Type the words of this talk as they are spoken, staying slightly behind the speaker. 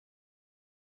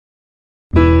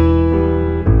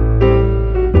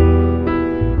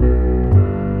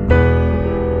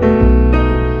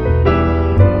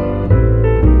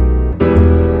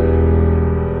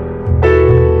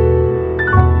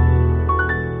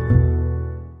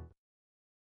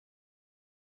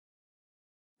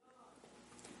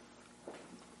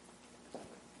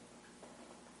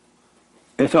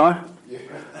It's on?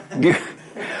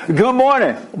 Good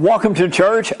morning. Welcome to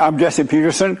church. I'm Jesse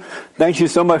Peterson. Thank you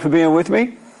so much for being with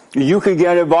me. You can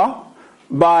get involved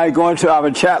by going to our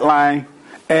chat line,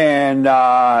 and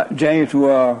James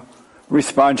will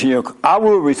respond to you. I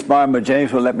will respond, but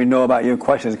James will let me know about your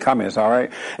questions and comments, all right?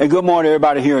 And good morning,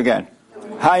 everybody here again.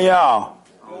 How y'all?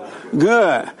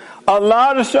 Good. A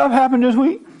lot of stuff happened this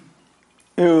week.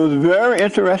 It was very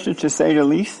interesting, to say the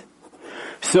least.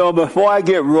 So before I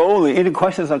get rolling, any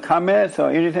questions or comments or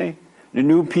anything? The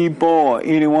new people or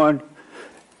anyone,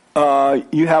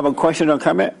 you have a question or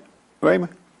comment,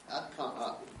 Raymond? A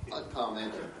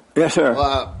comment. Yes, sir.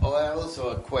 Also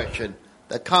a question.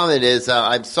 The comment is,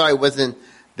 I'm sorry, wasn't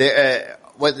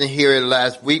here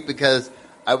last week because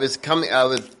I was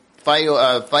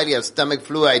fighting a stomach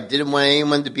flu. I didn't want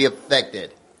anyone to be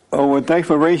affected. Oh, well, thanks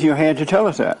for raising your hand to tell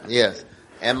us that. Yes,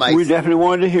 and we definitely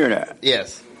wanted to hear that.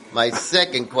 Yes, my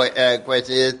second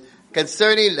question is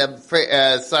concerning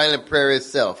the silent prayer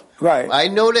itself. Right. I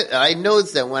noticed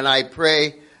that when I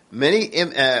pray,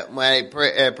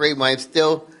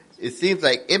 it seems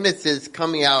like images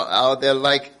coming out there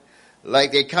like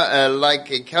they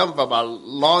come from a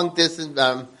long distance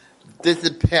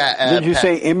path. Did you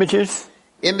say images?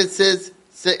 Images.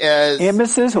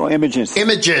 Images or images?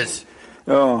 Images.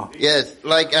 Oh. Yes,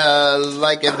 like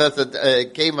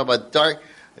it came from a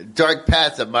dark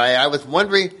past of mine. I was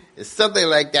wondering, is something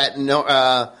like that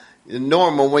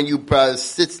normal when you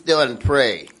sit still and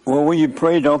pray? Well, when you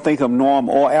pray, don't think of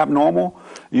normal or abnormal.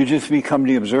 You just become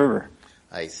the observer.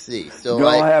 I see. So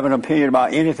don't have an opinion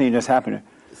about anything that's happening.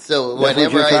 So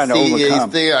whenever I see these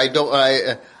things,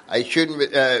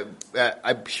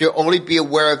 I should only be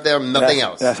aware of them, nothing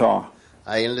else. That's all.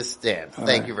 I understand.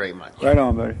 Thank you very much. Right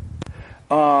on, buddy.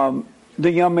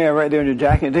 The young man right there in the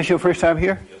jacket. This your first time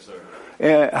here? Yes,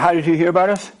 sir. How did you hear about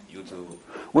us? YouTube.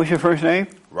 What's your first name?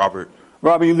 Robert.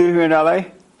 Robert, you live here in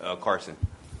L.A.? Carson.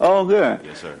 Oh, good.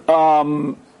 Yes, sir.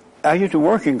 I used to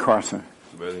work in Carson.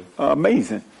 Really?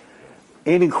 Amazing.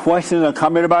 Any questions or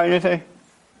comment about anything?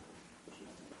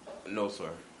 No, sir.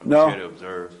 No? I'm here to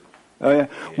observe. Oh, yeah.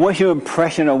 What's your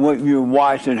impression of what you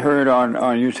watched and heard on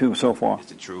YouTube so far? It's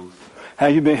the truth.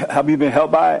 Have you been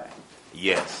helped by it?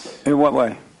 Yes. In what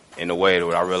way? In the way that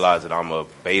I realized that I'm a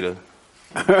beta.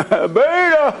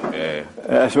 Beta! Yeah.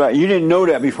 That's right. You didn't know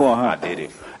that before, huh? I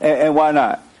didn't. And why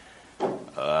not?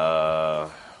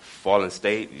 Fallen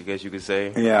state, I guess you could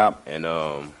say. Yeah. And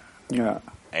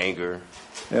anger.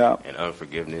 Yeah. And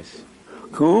unforgiveness.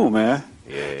 Cool, man.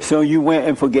 Yeah. So you went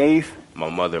and forgave? My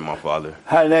mother and my father.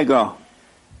 How did that go?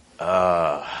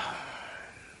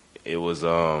 It was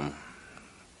an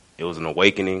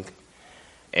awakening,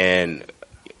 and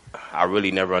I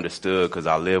really never understood because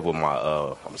I live with my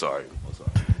I'm sorry.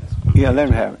 Yeah, let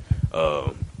him have it.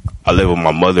 I live with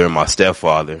my mother and my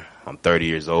stepfather. I'm 30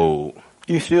 years old.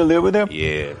 You still live with them?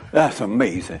 Yeah. That's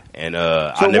amazing. And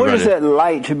so what is that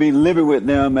like to be living with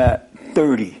them at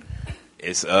 30?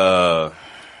 It's man,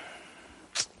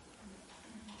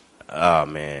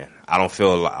 I don't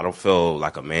feel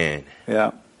like a man.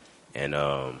 Yeah. And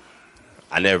I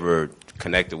never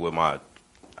connected with I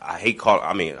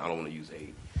don't want to use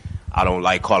hate. I don't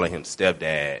like calling him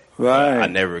stepdad. Right. I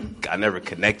never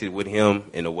connected with him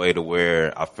in a way to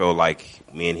where I felt like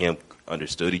me and him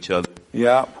understood each other.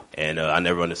 Yeah. And I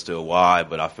never understood why,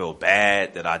 but I felt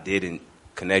bad that I didn't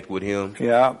connect with him.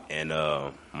 Yeah. And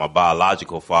my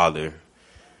biological father,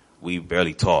 we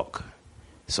barely talk.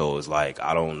 So it's like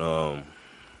I'm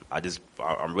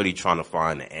really trying to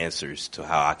find the answers to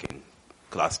how I can,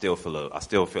 because I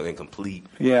still feel incomplete.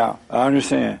 Yeah, I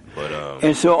understand. But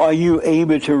and so, are you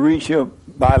able to reach your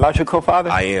biological father?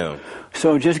 I am.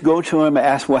 So just go to him and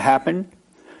ask what happened,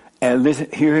 and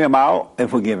hear him out and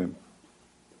forgive him.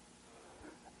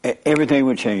 Everything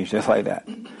will change just like that.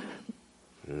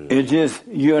 It's just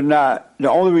you're not the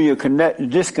only way you're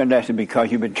disconnected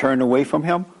because you've been turned away from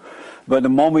him. But the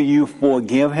moment you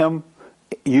forgive him,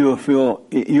 you'll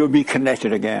be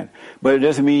connected again. But it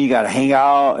doesn't mean you got to hang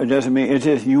out. It doesn't mean it's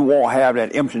just you won't have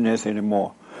that emptiness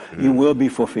anymore. You will be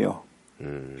fulfilled.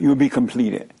 You will be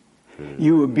completed.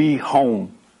 You will be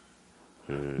home.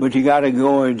 But you got to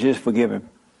go and just forgive him.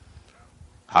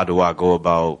 How do I go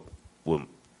about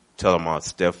telling my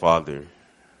stepfather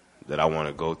that I want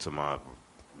to go to my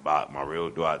real?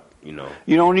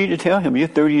 You don't need to tell him. You're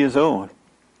 30 years old.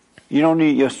 You don't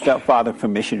need your stepfather's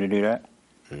permission to do that.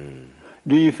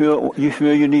 Do you feel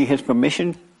you need his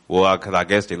permission? Well, because I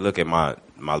guess they look at my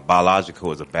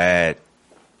biological as a bad,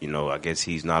 I guess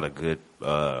he's not a good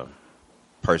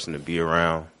person to be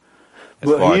around.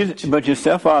 But your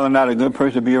stepfather not a good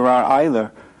person to be around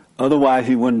either. Otherwise,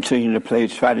 he wouldn't try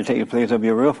to take the place of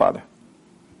your real father.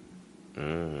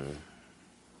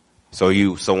 So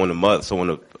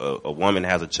when a woman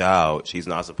has a child, she's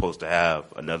not supposed to have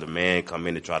another man come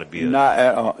in to try to be a not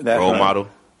at all. That's role right. model?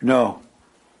 No.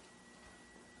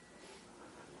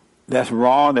 That's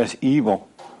wrong. That's evil.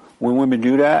 When women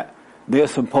do that, they're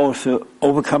supposed to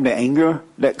overcome the anger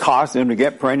that caused them to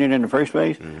get pregnant in the first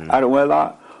place out of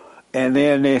wedlock. And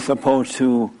then they're supposed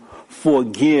to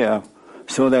forgive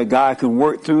so that God can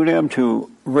work through them to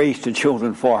raise the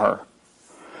children for her.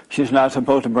 She's not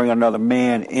supposed to bring another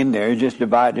man in there. It just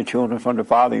divide the children from the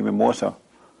father even more so.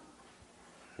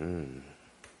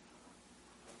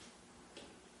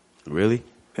 Really?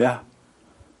 Yeah.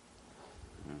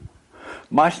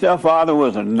 My stepfather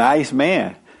was a nice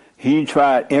man. He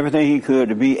tried everything he could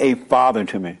to be a father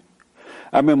to me.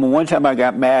 I remember one time I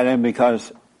got mad at him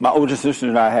because my older sister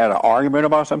and I had an argument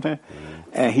about something,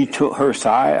 and he took her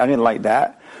side. I didn't like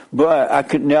that, but I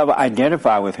could never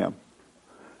identify with him.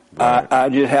 Right. I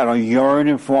just had a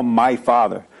yearning for my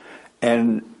father.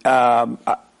 And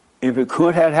if it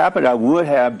could have happened, I would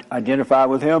have identified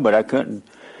with him, but I couldn't.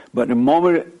 But the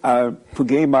moment I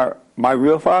forgave my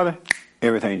real father,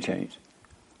 everything changed.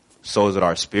 So is it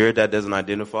our spirit that doesn't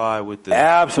identify with the...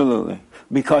 Absolutely.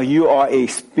 Because you are a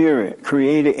spirit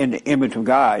created in the image of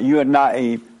God. You are not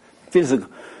a physical...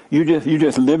 You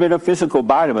just live in a physical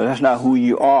body, but that's not who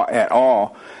you are at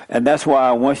all. And that's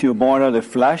why once you're born of the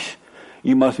flesh,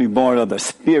 you must be born of the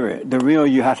spirit. The real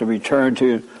you have to return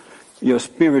to your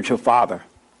spiritual father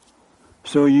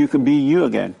so you can be you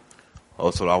again.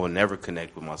 Oh, so I would never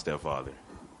connect with my stepfather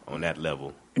on that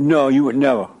level? No, you would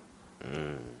never.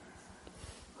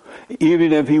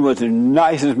 Even if he was the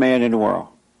nicest man in the world.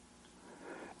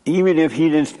 Even if he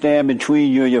didn't stand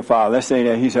between you and your father. Let's say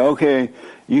that he said, okay,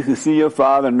 you can see your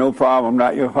father, no problem, I'm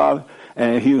not your father.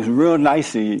 And if he was real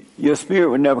nice to you, your spirit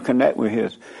would never connect with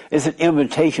his. It's an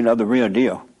imitation of the real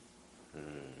deal.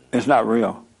 It's not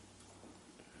real.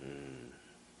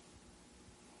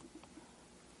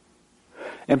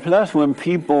 And plus, when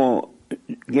people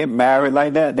get married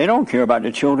like that, they don't care about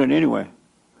the children anyway.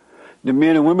 The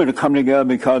men and women come together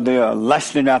because they are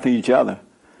lusting after each other.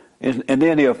 And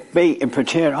then they'll fake and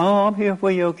pretend, oh, I'm here for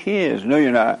your kids. No,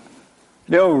 you're not.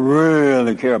 They don't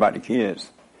really care about the kids.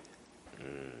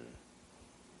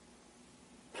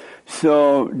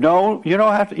 So you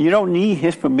don't need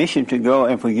his permission to go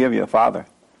and forgive your father.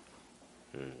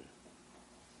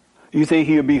 You think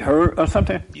he'll be hurt or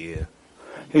something? Yeah.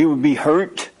 He would be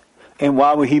hurt. And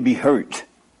why would he be hurt?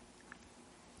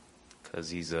 Because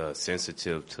he's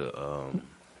sensitive to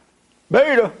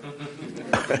beta.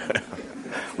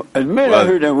 As minute I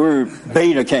heard that word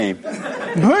beta came.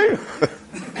 Beta.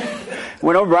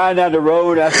 When I'm riding down the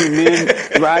road, I see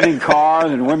men riding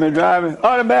cars and women driving,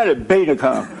 automatic beta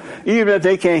come. Even if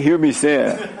they can't hear me say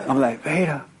it. I'm like,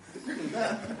 beta.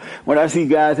 When I see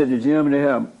guys at the gym and they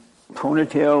have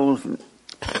ponytails,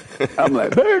 I'm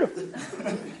like, beta.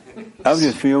 I'm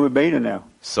just filled with beta now.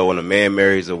 So when a man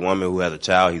marries a woman who has a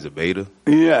child, he's a beta?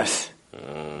 Yes.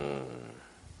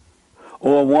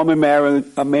 Or a woman marries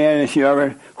a man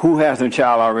who has a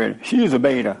child already. She's a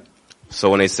beta. So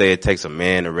when they say it takes a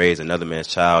man to raise another man's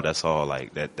child, that's all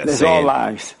like that. That's all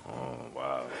lies. Oh,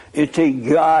 wow. It takes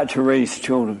God to raise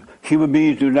children. Human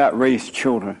beings do not raise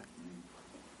children.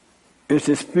 It's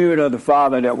the spirit of the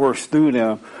Father that works through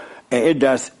them, and it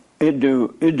does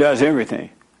everything.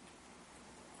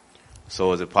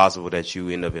 So is it possible that you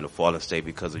end up in a fallen state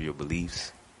because of your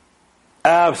beliefs?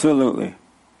 Absolutely.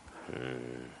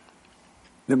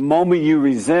 The moment you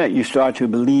resent, you start to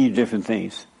believe different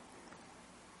things.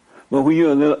 But when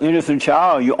you're a little innocent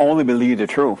child, you only believe the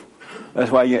truth. That's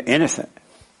why you're innocent.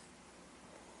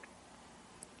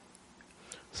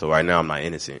 So right now I'm not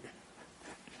innocent.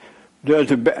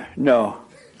 No.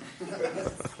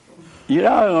 You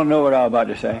don't know what I was about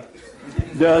to say.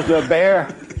 Does the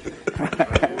bear...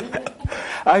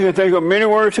 I can think of many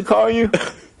words to call you.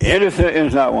 Innocent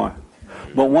is not one.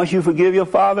 But once you forgive your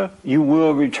father, you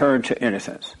will return to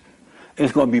innocence.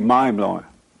 It's going to be mind-blowing.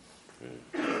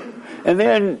 And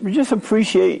then just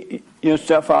appreciate your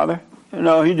stepfather. You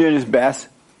know, he did his best.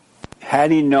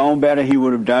 Had he known better, he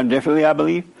would have done differently, I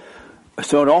believe.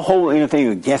 So don't hold anything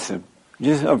against him.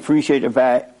 Just appreciate the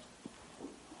fact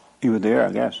he was there,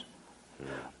 I guess.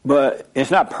 But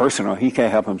it's not personal. He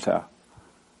can't help himself.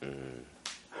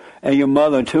 And your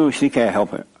mother, too, she can't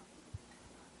help it.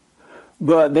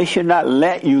 But they should not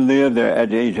let you live there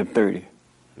at the age of 30.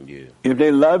 Yeah. If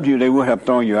they loved you, they would have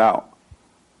thrown you out.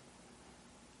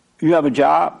 You have a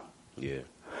job? Yeah.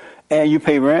 And you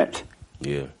pay rent?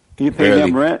 Yeah. You pay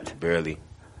them rent? Barely.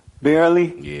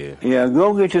 Barely? Yeah. Yeah,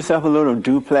 go get yourself a little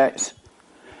duplex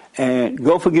and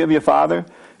go forgive your father.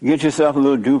 Get yourself a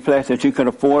little duplex that you can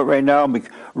afford right now.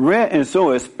 Rent is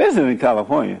so expensive in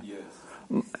California.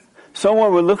 Yes.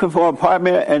 Someone was looking for an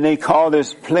apartment and they called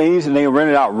this place and they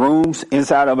rented out rooms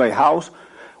inside of a house.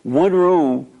 One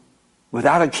room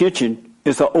without a kitchen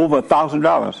is over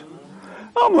 $1,000.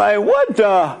 I'm like, what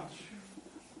the?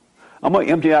 I'm going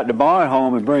to empty out the barn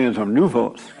home and bring in some new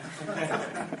folks.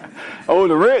 Oh,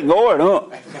 the rent going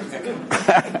up.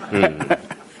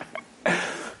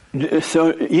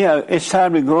 So, yeah, it's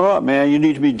time to grow up, man. You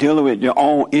need to be dealing with your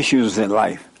own issues in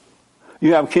life.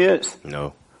 You have kids?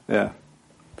 No. Yeah.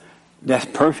 That's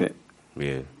perfect.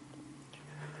 Yeah.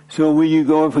 So will you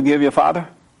go and forgive your father?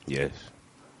 Yes.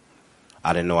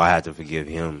 I didn't know I had to forgive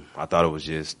him. I thought it was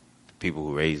just people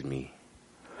who raised me.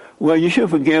 Well, you should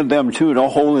forgive them too.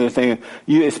 Don't hold anything.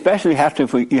 You especially have to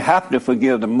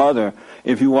forgive the mother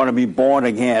if you want to be born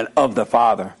again of the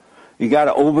father. You got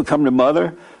to overcome the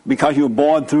mother because you were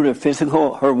born through the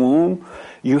physical, her womb.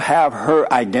 You have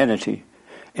her identity,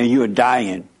 and you are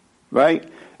dying, right?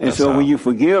 And that's so when you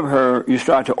forgive her, you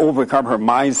start to overcome her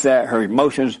mindset, her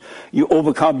emotions. You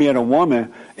overcome being a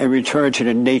woman and return to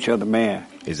the nature of the man.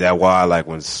 Is that why, like,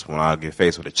 when I get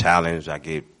faced with a challenge, I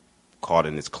get caught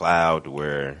in this cloud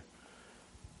where,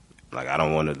 like, I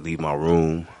don't want to leave my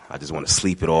room. I just want to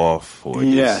sleep it off. Or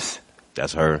yes.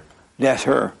 That's her. That's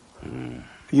her. Mm.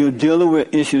 You're dealing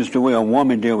with issues the way a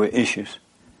woman deals with issues.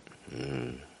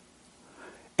 Mm.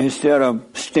 Instead of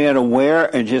staying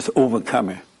aware and just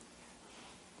overcoming.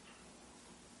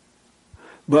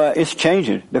 But it's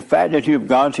changing. The fact that you've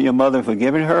gone to your mother and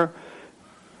forgiven her,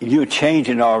 you're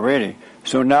changing already.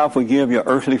 So now forgive your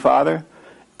earthly father,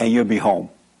 and you'll be home.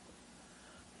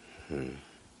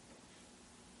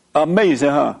 Amazing,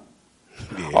 huh?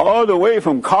 Yeah. All the way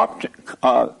from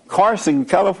Carson,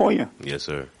 California. Yes,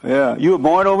 sir. Yeah. You were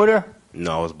born over there?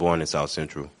 No, I was born in South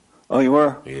Central. Oh, you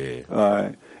were? Yeah. All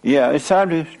right. Yeah, it's time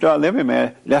to start living,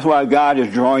 man. That's why God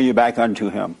is drawing you back unto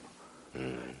him.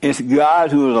 It's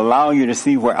God who is allowing you to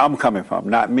see where I'm coming from,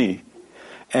 not me.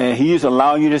 And he's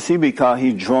allowing you to see because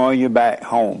he's drawing you back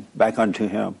home, back unto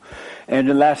him. And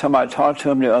the last time I talked to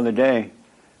him the other day,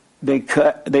 they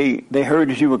heard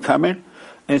that you were coming,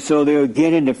 and so they were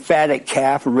getting the fatted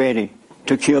calf ready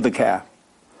to kill the calf.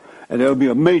 And there will be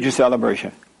a major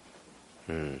celebration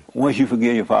once you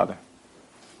forgive your father.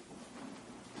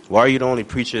 Why are you the only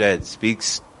preacher that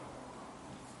speaks?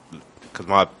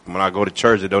 Because when I go to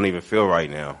church, it don't even feel right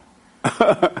now.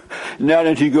 Now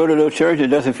that you go to the church, it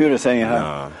doesn't feel the same, huh?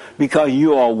 Nah. Because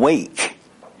you are awake.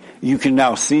 You can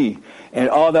now see. And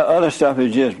all the other stuff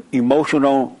is just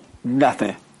emotional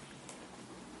nothing.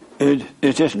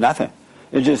 It's just nothing.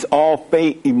 It's just all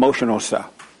fake emotional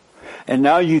stuff. And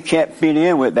now you can't fit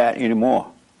in with that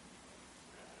anymore.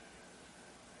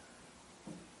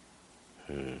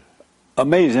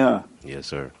 Amazing, huh? Yes,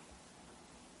 sir.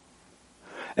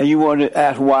 And you want to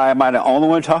ask why am I the only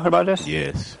one talking about this?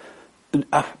 Yes.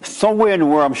 Somewhere in the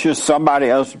world, I'm sure somebody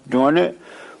else doing it.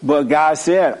 But God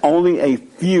said only a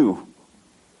few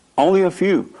going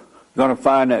to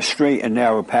find that straight and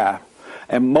narrow path.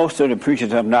 And most of the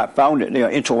preachers have not found it. They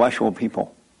are intellectual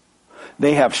people.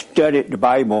 They have studied the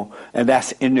Bible, and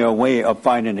that's in their way of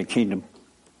finding the kingdom.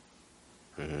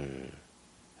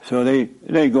 So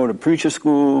they go to preacher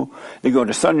school, they go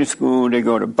to Sunday school, they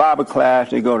go to Bible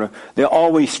class, they're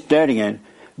always studying,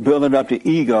 building up the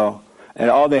ego, and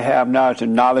all they have now is the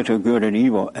knowledge of good and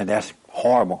evil, and that's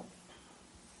horrible.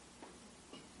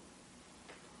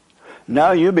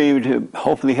 Now you'll be able to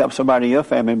hopefully help somebody in your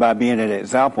family by being an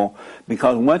example,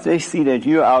 because once they see that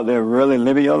you're out there really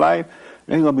living your life,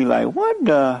 they're going to be like, what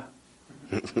the?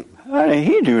 How did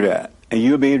he do that? And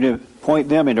you'll be able to point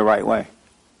them in the right way.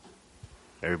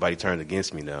 Everybody turned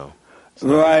against me now. So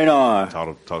right on.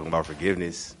 Talking about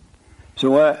forgiveness. So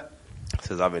what?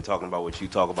 Since I've been talking about what you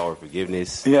talk about with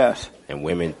forgiveness. Yes. And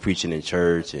women preaching in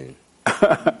church, and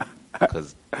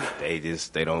because they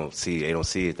don't see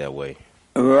it that way.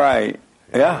 Right.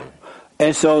 Yeah.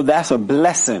 And so that's a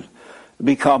blessing,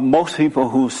 because most people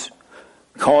who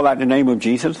call out the name of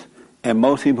Jesus and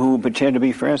most people who pretend to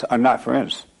be friends are not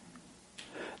friends.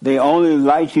 They only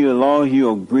like you as long as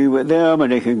you agree with them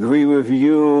and they can agree with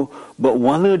you. But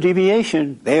one little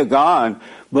deviation, they're gone.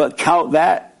 But count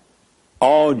that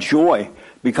all joy,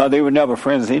 because they were never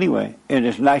friends anyway. And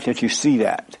it's nice that you see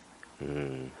that.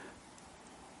 You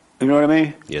know what I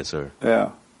mean? Yes, sir.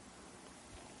 Yeah.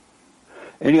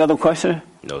 Any other question?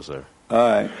 No, sir. All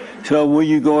right. So will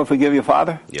you go and forgive your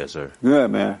father? Yes, sir. Good,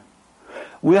 man.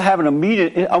 We're having a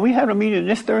meeting. Are we having a meeting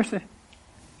this Thursday?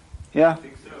 Yeah?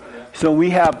 So we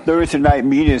have Thursday night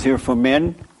meetings here for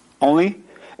men only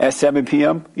at 7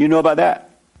 p.m. You know about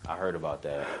that? I heard about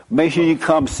that. Make sure you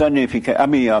come Sunday if you can. I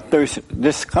mean, Thursday.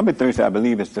 This coming Thursday, I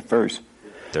believe, is the first.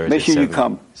 Thursday, Make sure you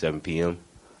come. 7 p.m.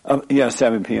 Yeah,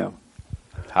 7 p.m.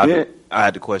 I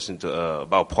had the question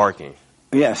about parking.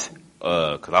 Yes.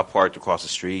 Because I parked across the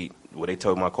street. Will they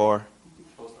tow my car?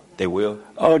 They will?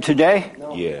 Oh, today?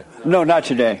 Yeah. No, not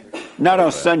today. Not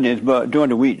on Sundays, but during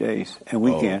the weekdays and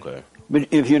weekends. Oh, okay. But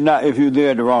if you're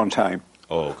there at the wrong time.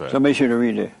 Oh, okay. So make sure to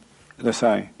read the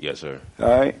sign. Yes, sir. All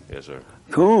right? Yes, sir.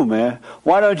 Cool, man.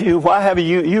 Why haven't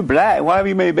you black? Why have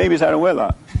you made babies out of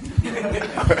wedlock?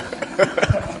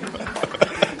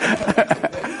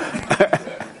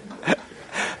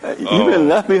 You've been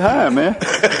left behind, man.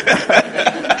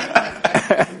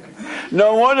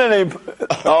 No wonder they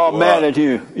all mad at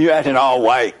you. You acting all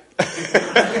white.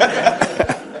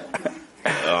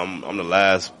 I'm the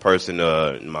last person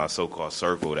in my so-called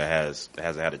circle that hasn't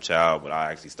had a child, but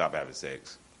I actually stopped having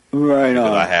sex. Right on.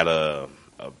 Because I had a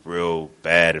real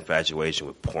bad infatuation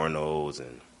with pornos,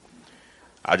 and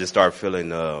I just started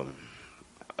feeling, I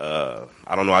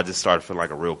don't know, I just started feeling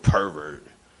like a real pervert.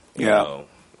 You know?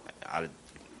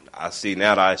 I see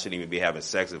now that I shouldn't even be having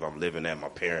sex if I'm living at my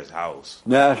parents' house.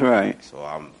 That's right. So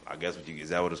I guess is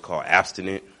that what it's called,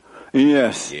 abstinent?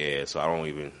 Yes. Yeah. So I don't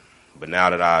even. But now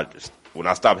that when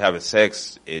I stopped having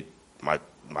sex, my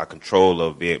control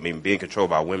of being controlled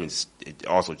by women, it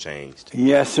also changed.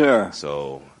 Yes, sir.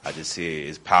 So I just see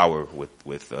his power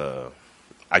with.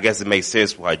 I guess it makes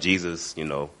sense why Jesus,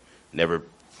 never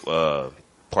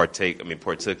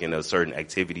partook in certain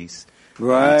activities.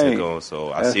 Right.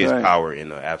 So I see his power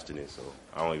in abstinence. So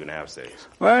I don't even have sex.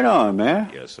 Right on,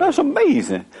 man. Yes, sir. That's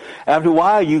amazing. After a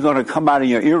while, you're going to come out of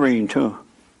your earring, too.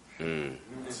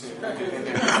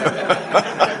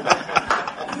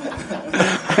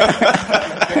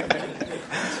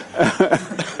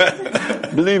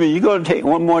 Believe me, you're going to take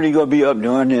one morning, you're going to be up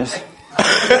doing this.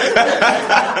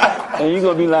 And you're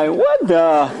going to be like, what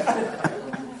the?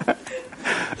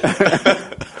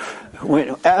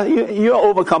 You'll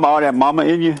overcome all that mama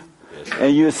in you,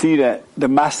 and you'll see that the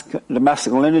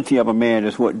masculinity of a man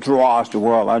is what draws the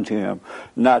world unto him,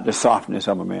 not the softness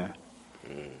of a man.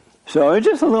 So it's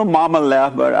just a little mama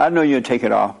left, but I know you'll take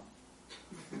it off.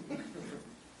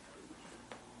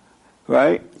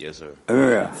 Right? Yes, sir.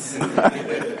 Yeah.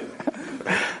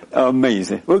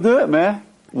 Amazing. Well, good, man.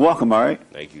 Welcome, all right?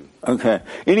 Thank you. Okay.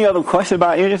 Any other questions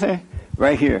about anything?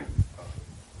 Right here.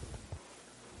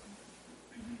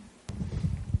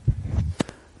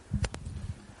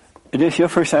 Is this your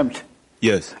first time?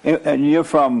 Yes. And you're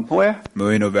from where?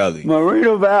 Moreno Valley.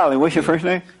 Moreno Valley. What's your first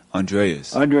name?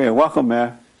 Andreas. Andrea. Welcome,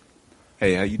 man.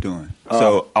 Hey, how you doing?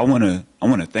 So I wanna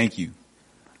thank you.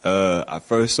 I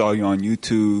first saw you on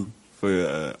YouTube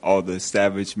for all the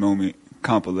Savage Moment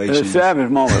compilations. The Savage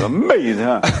Moment, amazing,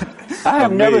 huh? I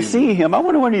have never seen him. I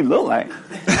wonder what he looked like.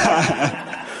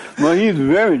 Well, he's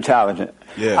very talented.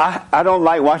 Yeah. I don't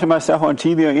like watching myself on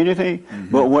TV or anything,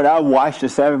 but when I watched the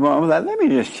Savage Moment, I was like, let me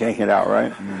just check it out,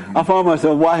 right? I found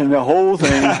myself watching the whole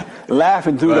thing,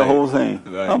 laughing through the whole thing.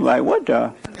 Right. I'm like, what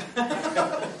the?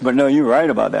 But no, you're right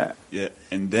about that. Yeah,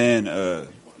 and then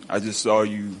I just saw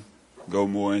you go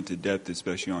more into depth,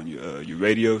 especially on your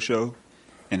radio show,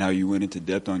 and how you went into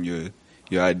depth on your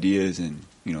ideas and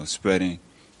spreading,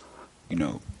 a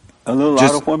little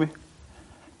louder for me,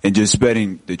 and just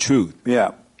spreading the truth.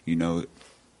 Yeah,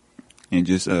 and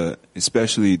just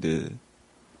especially the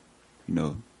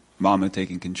mama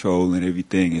taking control and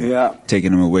everything, and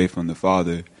taking them away from the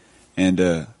father. And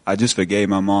I just forgave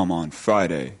my mom on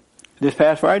Friday. This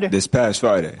past Friday? This past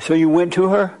Friday. So you went to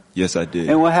her? Yes, I did.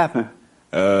 And what happened?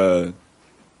 The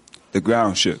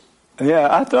ground shook. Yeah,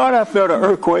 I thought I felt an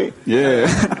earthquake. Yeah.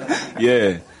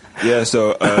 Yeah.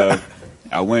 So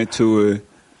I went to her.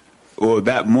 Well,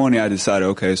 that morning I decided,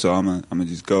 okay, so I'm gonna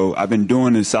just go. I've been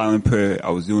doing the silent prayer.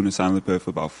 I was doing the silent prayer for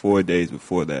about 4 days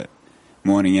before that,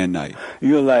 morning and night.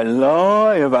 You're like,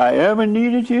 Lord, if I ever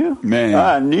needed you, man,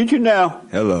 I need you now.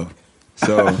 Hello.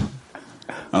 So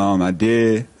I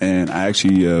did, and I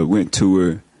actually went to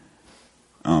her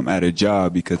at a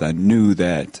job because I knew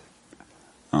that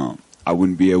I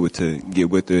wouldn't be able to get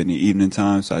with her in the evening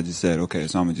time. So I just said, okay,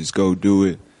 so I'm gonna just go do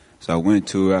it. So I went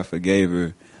to her, I forgave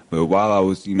her. But while I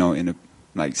was,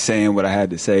 saying what I had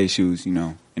to say, she was,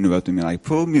 interrupting me, like,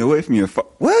 pull me away from your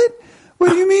what? What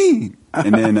do you mean?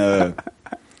 And then,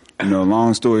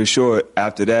 long story short,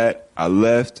 after that, I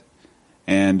left,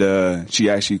 and she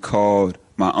actually called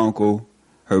my uncle,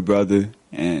 her brother,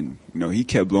 and, he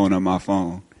kept blowing up my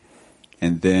phone.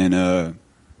 And then I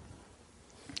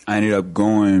ended up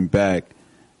going back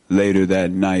to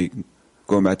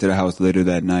the house later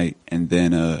that night, and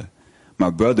then my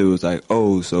brother was like,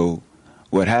 oh, so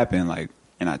what happened?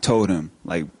 And I told him,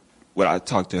 what I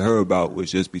talked to her about was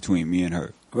just between me and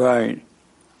her. Right.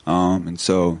 And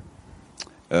so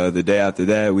the day after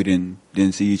that, we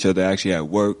didn't see each other actually at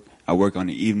work. I work on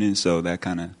the evening, so that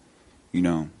kind of,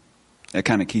 that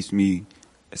kind of keeps me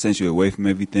essentially away from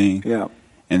everything. Yeah.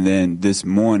 And then this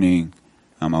morning,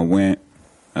 I went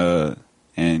and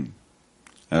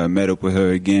met up with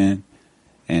her again,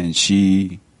 and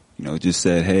she, just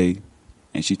said, hey,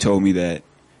 and she told me that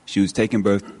she was taking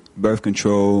birth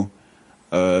control.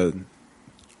 He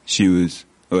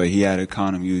had a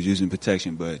condom, he was using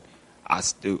protection, but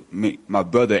my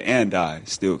brother and I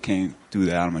still came through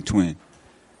that. I'm a twin.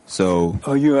 So.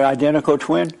 Oh, you're an identical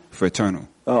twin? Fraternal.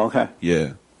 Oh, okay.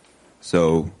 Yeah.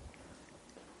 So,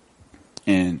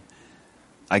 and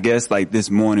I guess like this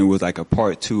morning was like a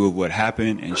part 2 of what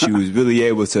happened, and she was really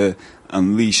able to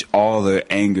unleash all her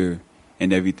anger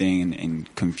and everything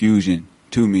and confusion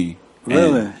to me.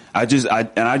 Really?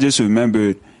 And I just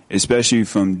remembered, especially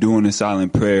from doing the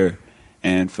silent prayer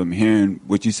and from hearing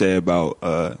what you say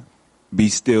about be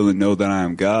still and know that I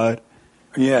am God.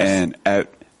 Yes. And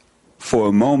for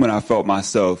a moment, I felt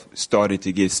myself started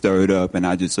to get stirred up, and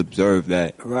I just observed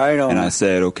that. Right on. And I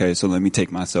said, okay, so let me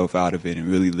take myself out of it and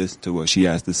really listen to what she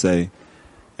has to say.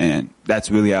 And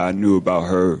that's really how I knew about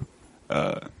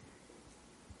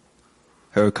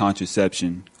her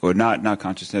contraception, or not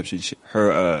contraception,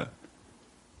 her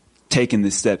taking the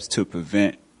steps to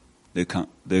prevent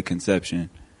the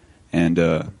conception. And,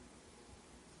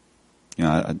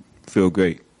 I feel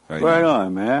great. Right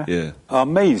on, man. Yeah.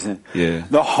 Amazing. Yeah.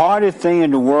 The hardest thing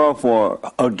in the world for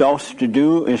adults to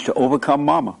do is to overcome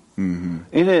mama. Mm-hmm.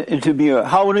 And to be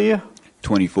how old are you?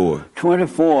 24.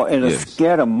 24, and Yes.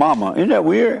 scared of mama. Isn't that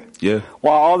weird? Yeah.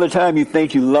 While all the time you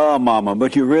think you love mama,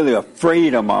 but you're really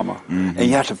afraid of mama. Mm-hmm. And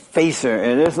you have to face her.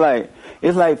 And it's like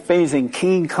facing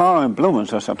King Kong and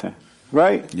Bloomers or something.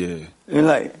 Right? Yeah.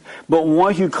 But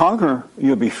once you conquer,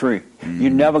 you'll be free. Mm-hmm.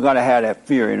 You're never going to have that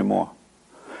fear anymore.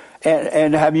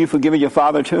 And have you forgiven your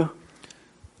father too?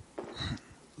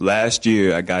 Last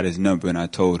year, I got his number and I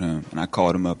told him, and I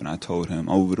called him up and I told him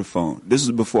over the phone. This was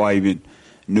before I even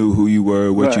knew who you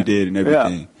were, what you did, and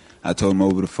everything. Yeah. I told him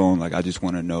over the phone, like, I just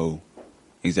want to know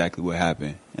exactly what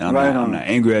happened. And I'm not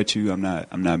angry at you. I'm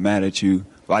not mad at you.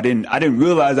 Well, I didn't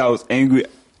realize I was angry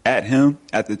at him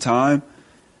at the time,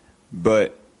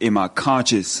 but in my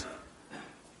conscious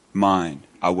mind,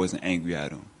 I wasn't angry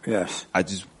at him. Yes. I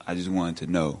just wanted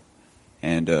to know.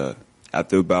 And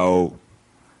after about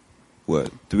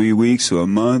 3 weeks or a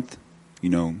month,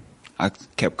 I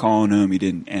kept calling him. He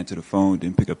didn't answer the phone,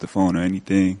 didn't pick up the phone or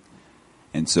anything.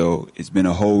 And so it's been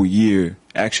a whole year.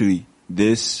 Actually,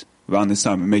 around this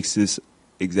time, it makes this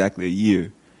exactly a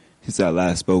year since I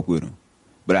last spoke with him.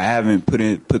 But I haven't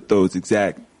put those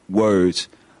exact words,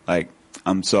 like,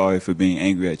 I'm sorry for being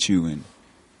angry at you and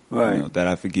that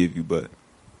I forgive you. But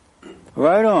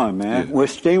right on, man. Yeah. Well,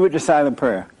 stay with the silent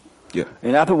prayer. Yeah.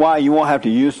 And after a while, you won't have to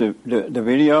use the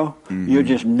video. Mm-hmm. You'll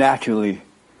just naturally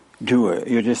do it.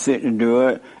 You'll just sit and do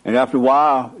it. And after a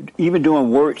while, even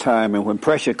during work time and when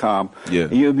pressure comes,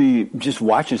 you'll be just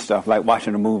watching stuff like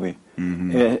watching a movie.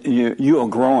 Mm-hmm. You are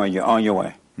growing. You're on your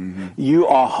way. Mm-hmm. You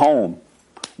are home.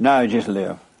 Now you just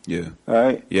live. Yeah. All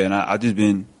right? Yeah, and I just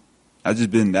been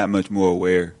that much more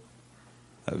aware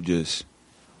of just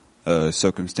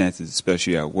circumstances,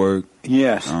 especially at work.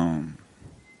 Yes. And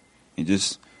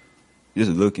just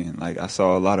looking, like, I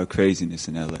saw a lot of craziness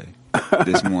in LA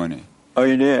this morning. Oh,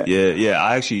 you did? Yeah.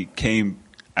 I actually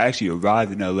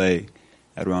arrived in LA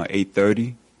at around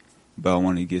 8:30, but I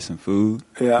wanted to get some food.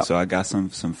 Yeah. So I got some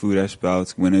food at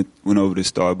Sprouts, went over to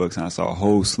Starbucks, and I saw a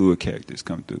whole slew of characters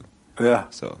come through. Yeah.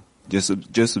 So just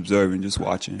observing, just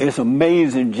watching. It's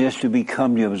amazing just to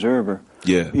become the observer.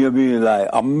 Yeah. You'll be like,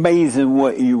 amazing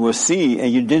what you will see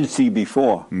and you didn't see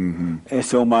before. Mm-hmm. It's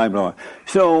so mind-blowing.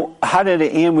 So how did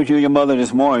it end with you and your mother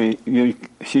this morning?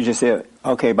 She just said,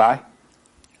 okay, bye?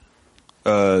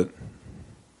 So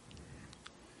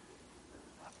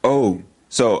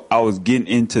I was getting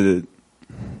into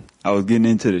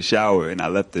the shower and I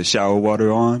left the shower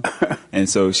water on. And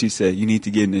so she said, you need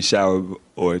to get in the shower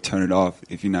or turn it off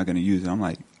if you're not going to use it. I'm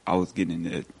like, I was getting in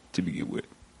there to begin with.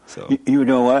 So you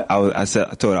know what? I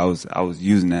told her I was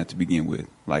using that to begin with.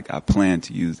 Like, I planned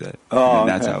to use that. Oh, and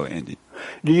that's okay. how it ended.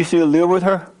 Do you still live with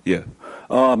her? Yeah.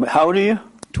 How old are you?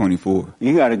 24.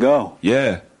 You got to go.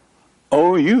 Yeah.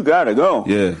 Oh, you got to go.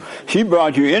 Yeah. She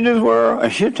brought you in this world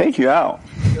and she'll take you out.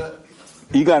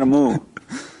 You got to move.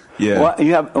 Yeah.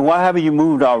 Why haven't you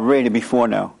moved already before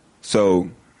now? So,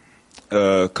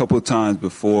 a couple of times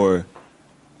before,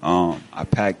 I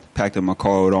packed up my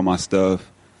car with all my stuff,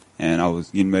 and I was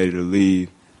getting ready to leave.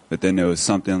 But then there was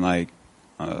something like,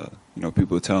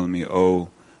 people telling me, "Oh,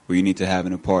 we're well, you need to have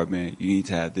an apartment, you need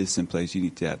to have this in place, you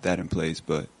need to have that in place.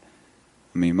 But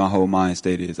I mean, my whole mind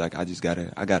state is like, I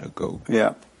gotta go.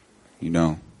 Yeah. You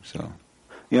know, so.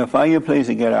 Yeah, find your place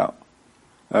and get out.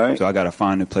 All right? So I gotta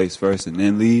find a place first and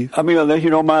then leave. I mean, unless you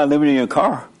don't mind living in your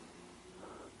car.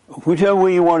 Whichever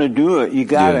way you want to do it, you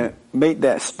gotta make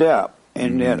that step,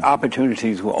 and then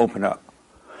opportunities will open up.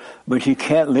 But you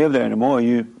can't live there anymore.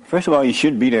 First of all, you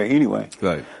shouldn't be there anyway.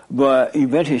 Right. But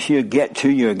eventually she'll get to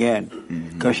you again,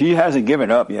 because she hasn't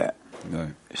given up yet.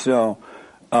 Right. So,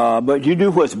 but you do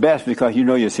what's best because you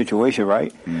know your situation,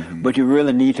 right? But you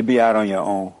really need to be out on your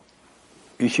own.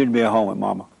 You shouldn't be at home with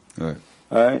mama. Right.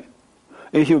 All right?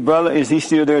 Is your brother, is he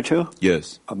still there too?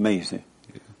 Yes. Amazing.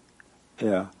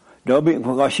 Yeah. Don't be,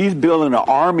 because she's building an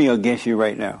army against you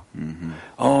right now.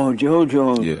 Oh,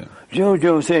 JoJo. Yeah.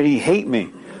 JoJo said he hate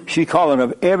me. She's calling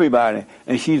up everybody,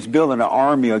 and she's building an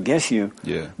army against you.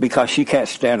 Yeah. Because she can't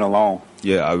stand alone.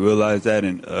 Yeah, I realize that,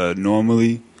 and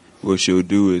normally what she'll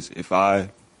do is if I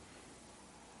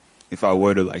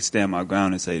were to like stand my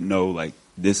ground and say no, like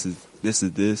this is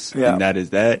this Yeah. and that is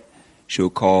that,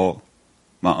 she'll call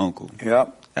my uncle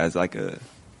Yep. as like a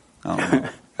I don't know,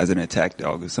 as an attack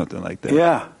dog or something like that.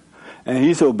 Yeah. And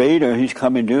he's obeyed her. He's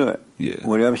come and do it. Yeah.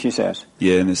 Whatever she says.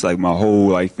 Yeah, and it's like my whole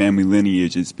like family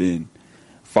lineage has been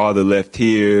father left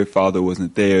here, father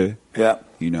wasn't there. Yeah.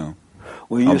 You know.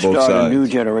 Well, you On both start a sides. new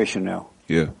generation now.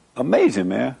 Yeah. Amazing,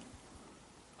 man.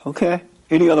 Okay.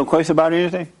 Any other questions about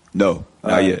anything? No,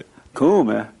 not yet. Cool,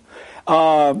 man.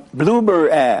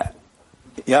 Bloomberg ad.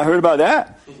 Y'all heard about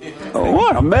that? Oh,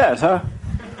 what a mess, huh?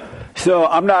 So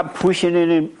I'm not pushing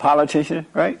any politician,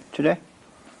 right, today?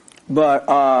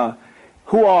 But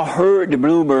who all heard the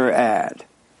Bloomberg ad?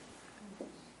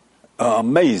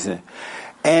 Amazing.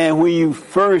 And when you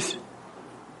first...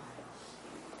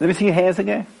 Let me see your hands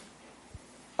again.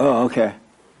 Oh, okay.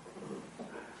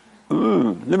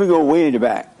 Let me go way in the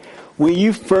back. When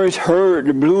you first heard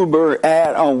the Bloomberg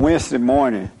ad on Wednesday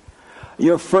morning,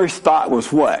 your first thought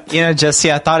was what? You know,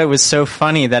 Jesse, I thought it was so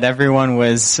funny that everyone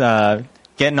was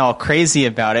getting all crazy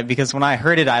about it, because when I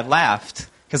heard it, I laughed,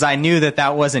 because I knew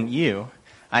that wasn't you.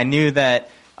 I knew that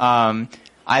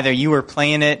either you were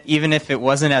playing it, even if it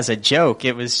wasn't as a joke,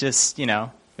 it was just, it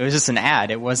was just an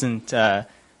ad. It wasn't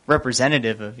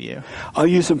representative of you. Are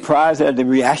you surprised at the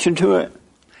reaction to it?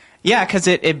 Yeah, because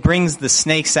it brings the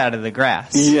snakes out of the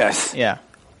grass. Yes. Yeah.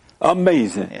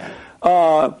 Amazing. Yeah.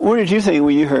 What did you think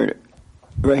when you heard it?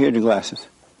 Right here, the glasses.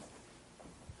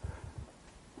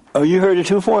 Oh, you heard it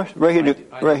too, Forrest? Right here,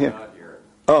 right here.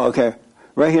 Oh, okay.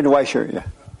 Right here in the white shirt, yeah.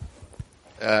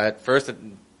 At first, it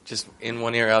just in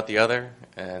one ear, out the other,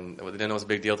 and then it was a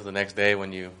big deal to the next day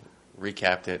when you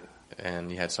recapped it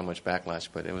and you had so much backlash,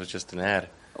 but it was just an ad.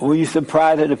 Were you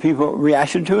surprised at the people's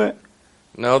reaction to it?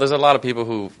 No, there's a lot of people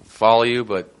who follow you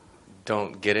but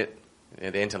don't get it.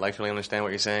 They intellectually understand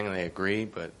what you're saying and they agree,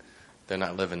 but they're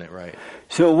not living it right.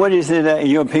 So what is it, that, in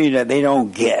your opinion, that they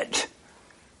don't get?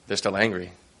 They're still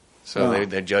angry. So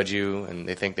they judge you, and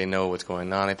they think they know what's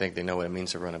going on. They think they know what it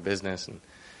means to run a business, and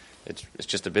it's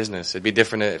just a business. It'd be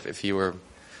different if you were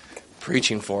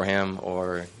preaching for him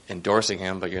or endorsing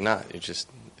him, but you're not. It's just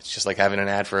like having an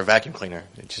ad for a vacuum cleaner.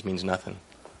 It just means nothing.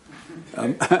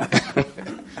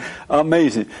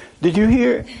 Amazing. Did you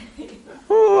hear?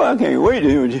 Oh, I can't wait to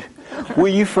hear it.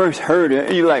 When you first heard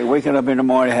it, you like waking up in the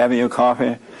morning, having your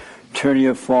coffee, turning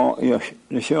your phone,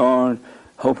 the show on,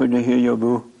 hoping to hear your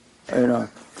boo.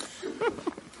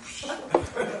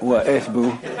 What,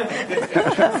 ex-boo?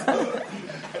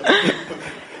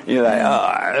 You're like,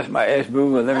 oh, that's my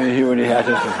ex-boo, but let me hear what he has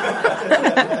to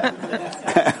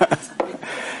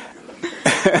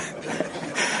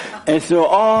say. And so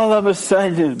all of a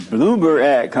sudden, this Bloomberg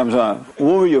ad comes on.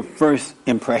 What were your first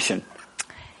impression?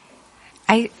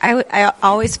 I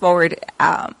always forward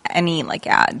any like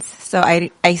ads. So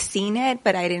I seen it,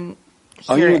 but I didn't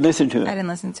hear you it. didn't listen to it? I didn't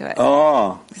listen to it.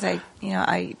 Oh. Because I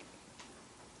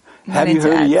Have you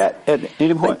heard it yet at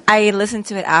any point? I listened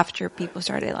to it after people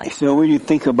started like. So when you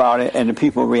think about it and the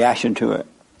people reaction to it?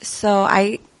 So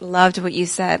I loved what you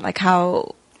said, like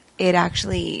how it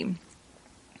actually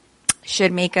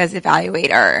should make us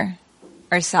evaluate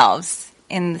ourselves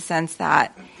in the sense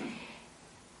that,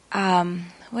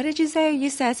 what did you say? You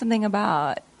said something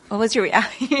about, what was your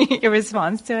your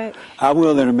response to it? I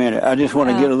will in a minute. I just want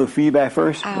to get a little feedback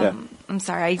first. I'm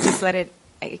sorry, I just let it.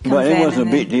 But it wasn't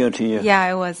a big deal to you.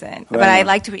 Yeah, it wasn't. Right. But I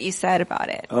liked what you said about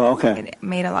it. Oh, okay. It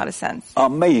made a lot of sense.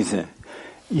 Amazing.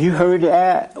 You heard the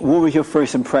ad. What was your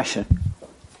first impression?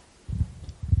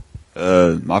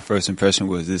 My first impression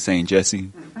was this ain't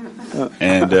Jesse,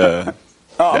 and the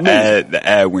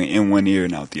ad went in one ear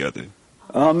and out the other.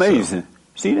 Amazing.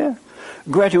 See that?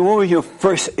 Gretchen, what was your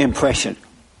first impression?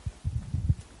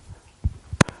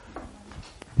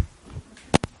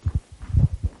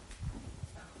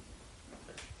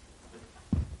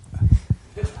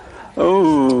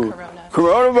 Oh,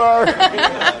 coronavirus.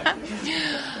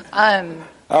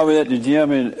 I was at the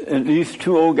gym, and these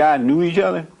two old guys knew each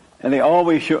other, and they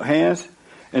always shook hands,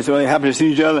 and so they happened to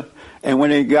see each other. And when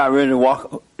they got ready to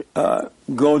walk,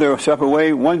 go their separate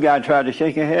way, one guy tried to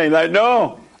shake his hand. He's like,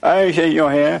 "No, I ain't shaking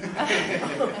your hand."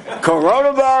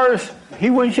 Coronavirus. He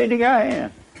wouldn't shake the guy's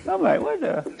hand. I'm like, what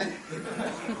the?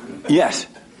 Yes.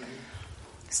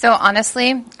 So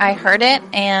honestly, I heard it,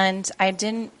 and I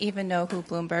didn't even know who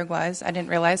Bloomberg was. I didn't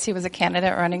realize he was a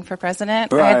candidate running for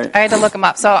president. Right. I had to look him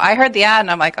up. So I heard the ad,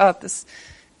 and I'm like, oh, this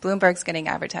Bloomberg's getting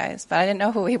advertised. But I didn't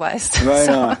know who he was. Right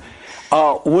So,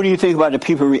 on. What do you think about the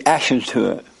people's reactions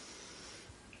to it?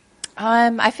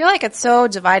 I feel like it's so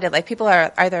divided. Like, people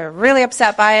are either really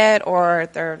upset by it, or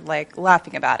they're, like,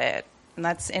 laughing about it. And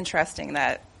that's interesting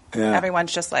that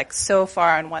everyone's just, like, so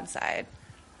far on one side.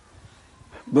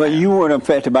 But you weren't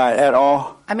affected by it at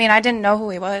all? I mean, I didn't know who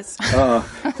he was.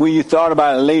 When you thought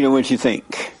about it later, what did you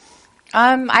think?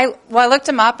 I looked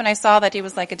him up, and I saw that he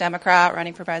was like a Democrat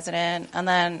running for president. And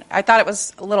then I thought it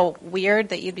was a little weird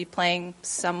that you'd be playing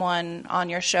someone on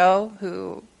your show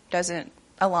who doesn't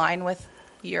align with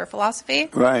your philosophy.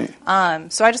 Right.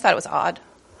 So I just thought it was odd.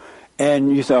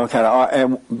 And you thought kind of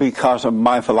odd because of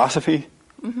my philosophy?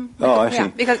 Mm-hmm. Oh, I see.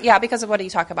 Because of what you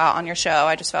talk about on your show.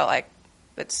 I just felt like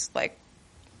it's like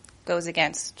goes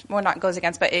against,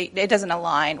 but it doesn't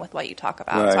align with what you talk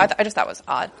about. Right. So I just thought it was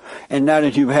odd. And now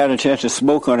that you've had a chance to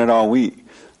smoke on it all week,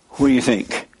 what do you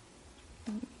think?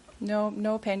 No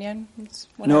opinion. It's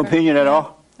No whatever. opinion at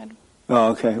all? I don't- Oh,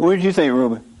 okay. What did you think,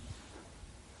 Ruben?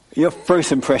 Your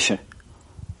first impression?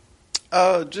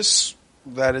 Just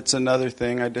that it's another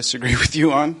thing I disagree with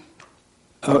you on.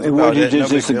 And what did you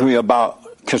disagree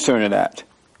about concerning that?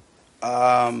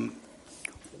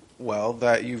 Well,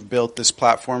 that you've built this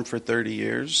platform for 30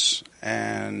 years,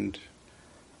 and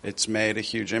it's made a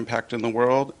huge impact in the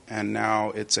world, and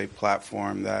now it's a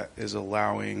platform that is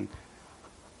allowing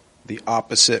the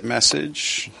opposite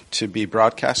message to be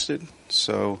broadcasted.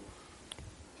 So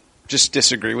just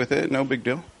disagree with it. No big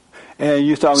deal. And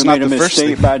you thought It's we not made a the first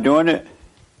mistake thing. by doing it?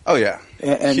 Oh, yeah.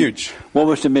 And Huge. What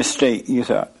was the mistake, you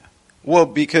thought? Well,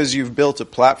 because you've built a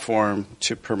platform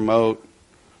to promote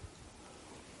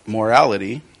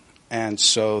morality, and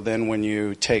so then when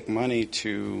you take money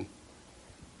to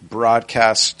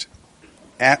broadcast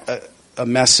a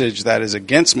message that is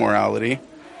against morality,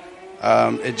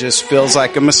 it just feels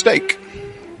like a mistake.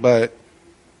 But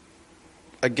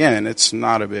again, it's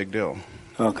not a big deal.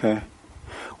 Okay.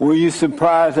 Were you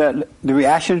surprised at the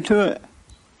reaction to it?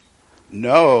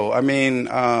 No, I mean,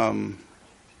 I'm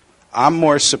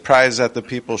more surprised at the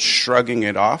people shrugging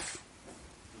it off.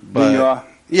 But, You are?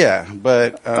 Yeah,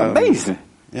 but Amazing.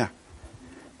 yeah.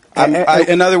 And-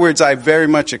 In other words, I very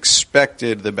much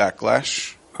expected the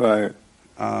backlash. Right.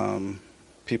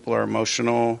 People are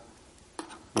emotional.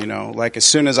 You know, like as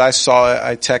soon as I saw it,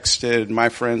 I texted my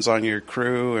friends on your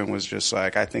crew and was just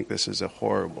like, I think this is a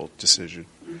horrible decision.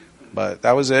 But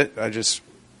that was it. I just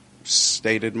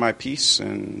stated my piece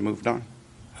and moved on.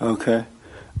 Okay.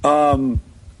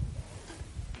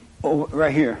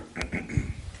 Right here.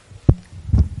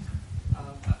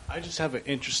 I just have an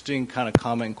interesting kind of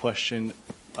comment and question.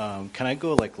 Can I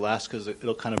go like last because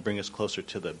it'll kind of bring us closer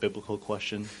to the biblical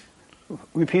question?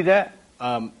 Repeat that.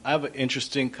 I have an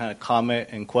interesting kind of comment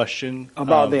and question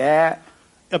About the ad?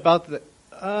 about the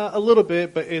a little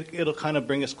bit, but it'll kind of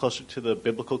bring us closer to the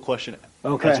biblical question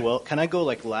Okay. as well. Can I go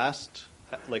like last,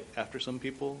 like after some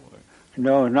people? Or?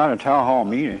 No, it's not a town hall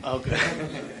meeting. Okay.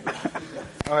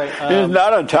 All right. It's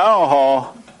not a town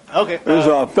hall. Okay. It's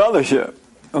a fellowship.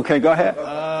 Okay, go ahead.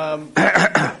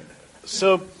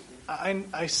 So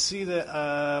I see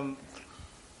that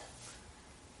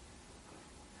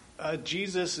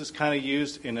Jesus is kind of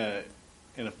used in a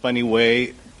funny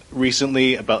way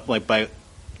recently about by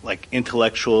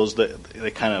intellectuals that they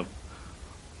kind of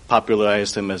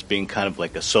popularized him as being kind of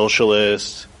like a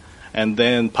socialist, and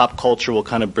then pop culture will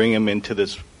kind of bring him into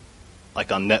this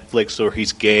like on Netflix or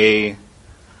he's gay,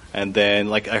 and then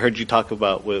like I heard you talk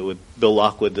about with Bill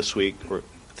Lockwood this week, or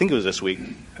I think it was this week.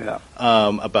 Yeah.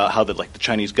 About how the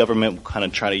Chinese government will kind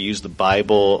of try to use the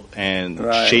Bible and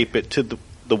Right. shape it to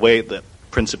the way the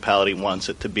principality wants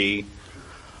it to be.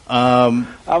 I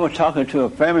was talking to a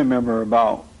family member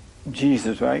about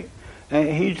Jesus, right? And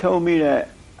he told me that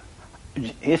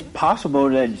it's possible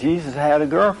that Jesus had a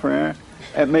girlfriend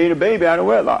and made a baby out of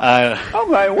wedlock. I'm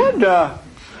like, what the?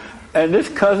 And this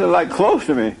cousin, like, close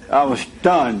to me. I was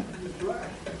stunned.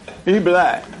 He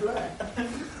black.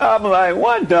 I'm like,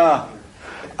 what the?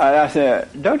 And I said,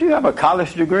 don't you have a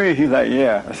college degree? He's like,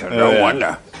 yeah. I said, no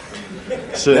wonder.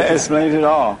 So, That explains it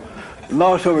all.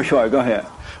 Long story short, go ahead.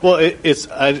 well,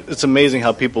 it's amazing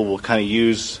how people will kind of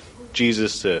use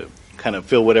Jesus to kind of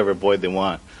fill whatever void they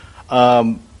want.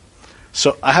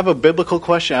 So I have a biblical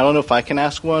question. I don't know if I can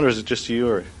ask one, or is it just you?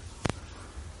 Or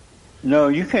No,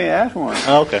 you can't ask one.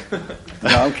 oh, okay. No,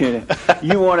 I'm kidding.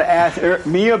 You want to ask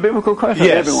me a biblical question?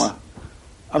 Yes. Or everyone?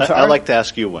 I'm sorry. I'd like to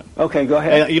ask you one. Okay, go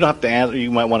ahead. And you don't have to answer.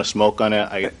 You might want to smoke on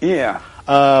it. Yeah.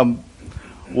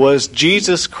 Was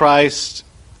Jesus Christ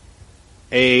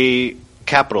a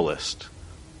capitalist?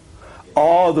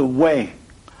 All the way.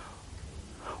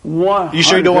 100%. You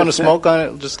sure you don't want to smoke on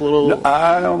it? Just a little. No,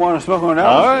 I don't want to smoke on that.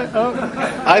 All right.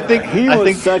 I think He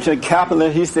was such a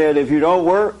capitalist. He said, if you don't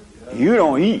work, you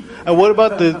don't eat. And what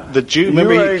about the Jew? You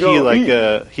Remember ain't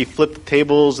gonna he flipped the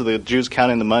tables of the Jews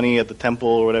counting the money at the temple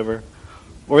or whatever.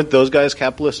 Weren't those guys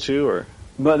capitalists too? Or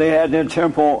But they had their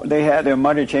temple, they had their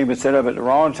money chamber set up at the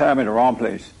wrong time in the wrong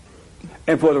place.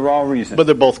 And for the wrong reason. but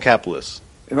they're both capitalists.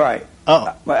 Right.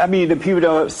 Oh, But I mean, the people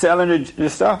that were selling the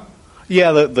stuff.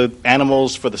 yeah. The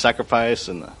animals for the sacrifice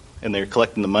and they're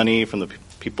collecting the money from the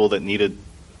people that needed.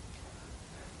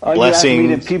 Oh, you ask me the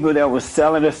Blessings. people that were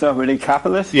selling the stuff, were they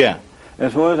capitalists? Yeah.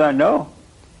 As far as I know.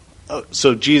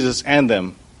 So Jesus and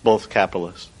them both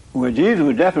capitalists. Well, Jesus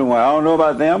was definitely one. I don't know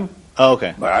about them, Oh,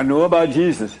 okay. but I know about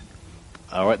Jesus.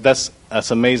 All right. That's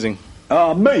amazing.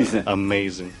 Amazing.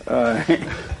 Amazing.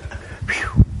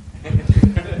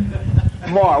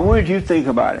 Mark, what did you think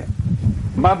about it?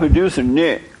 My producer,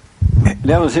 Nick,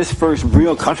 that was his first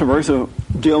real controversial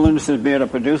dealing since being a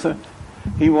producer.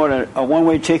 He wanted a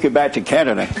one-way ticket back to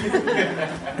Canada.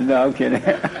 No, I'm kidding.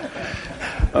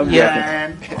 I'm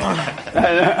Yeah.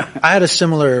 I had a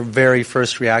similar very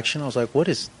first reaction. I was like, what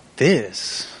is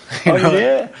this? Oh, you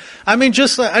did? I mean,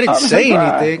 just like, I didn't I'm say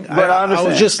surprised, anything. but I I was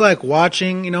understand. just like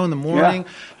watching, in the morning. Yeah.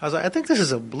 I was like, I think this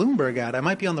is a Bloomberg ad. I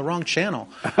might be on the wrong channel.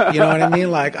 You know what I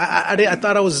mean? Like, I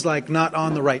thought I was like not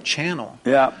on the right channel.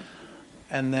 Yeah.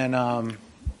 And then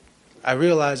I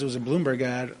realized it was a Bloomberg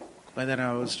ad. And then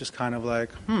I was just kind of like,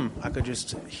 I could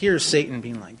just hear Satan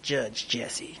being like, Judge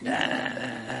Jesse,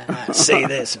 say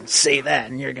this and say that,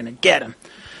 and you're going to get him.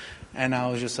 And I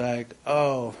was just like,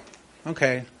 oh,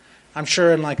 okay. I'm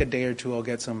sure in like a day or two I'll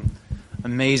get some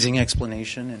amazing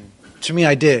explanation. And to me,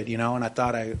 I did, and I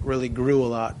thought I really grew a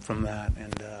lot from that.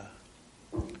 And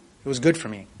it was good for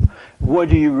me. What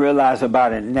do you realize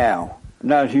about it now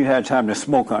that you had time to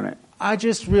smoke on it? I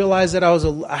just realized that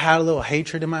I had a little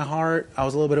hatred in my heart. I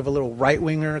was a little bit of a little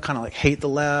right-winger, kind of like hate the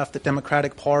left, the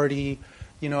Democratic Party,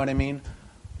 you know what I mean?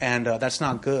 And that's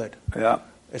not good. Yeah.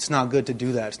 It's not good to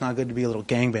do that. It's not good to be a little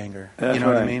gangbanger, That's you know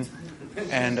what I right. mean?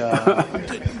 And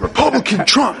Republican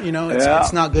Trump,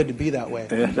 it's not good to be that way.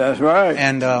 Yes, that's right.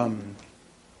 And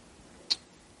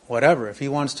whatever, if he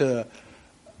wants to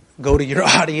go to your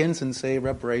audience and say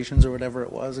reparations or whatever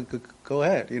it was, go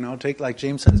ahead. Take, like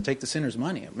James says, take the sinner's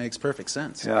money. It makes perfect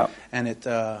sense. Yeah. And it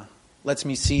lets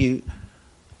me see,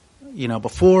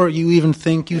 before you even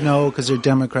think because they're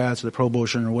Democrats or they're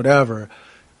pro-abortion or whatever,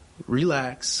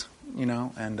 relax,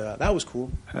 and that was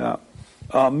cool. Yeah.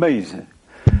 Amazing.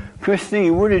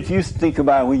 Christine, what did you think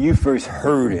about when you first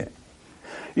heard it?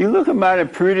 You looking mighty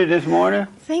pretty this morning?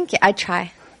 Thank you. I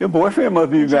try. Your boyfriend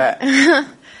must be back.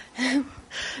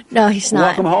 No, he's not.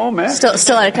 Welcome home, man.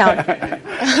 Still out of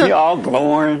town. You're all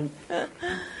glowing.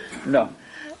 No.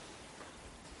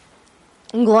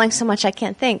 I'm glowing so much I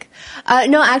can't think.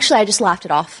 No, actually, I just laughed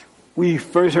it off. When you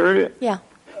first heard it? Yeah.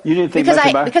 You didn't think Because much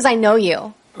about it? because I know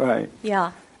you. Right.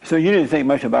 Yeah. So you didn't think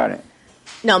much about it?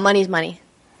 No, money's money.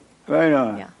 Right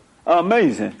on. Yeah.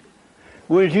 Amazing.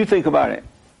 What did you think about it?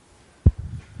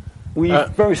 When you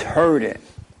first heard it?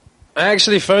 I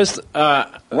actually first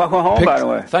welcome home, by the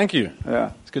way. Thank you.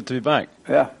 Yeah. It's good to be back.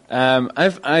 Yeah.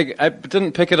 I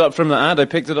didn't pick it up from the ad. I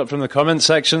picked it up from the comment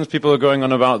sections. People are going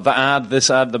on about the ad, this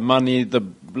ad, the money, the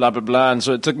blah, blah, blah. And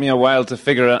so it took me a while to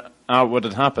figure out what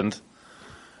had happened.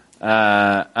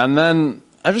 And then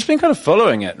I've just been kind of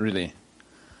following it, really.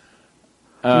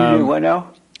 You do what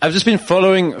now? I've just been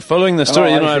following the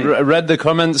story. Oh, I see. I read the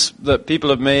comments that people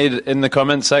have made in the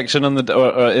comment section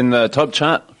or in the top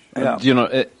chat.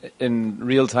 Yeah. In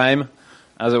real time,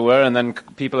 as it were, and then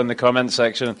people in the comment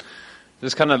section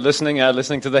just kind of listening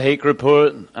to the Hake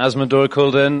Report. Asmodor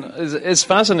called in. It's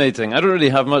fascinating. I don't really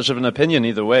have much of an opinion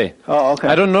either way. Oh, okay.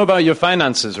 I don't know about your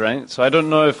finances, right? So I don't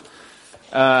know if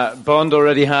Bond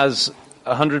already has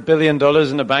 $100 billion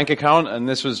in a bank account, and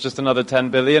this was just another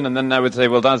 $10 billion, and then I would say,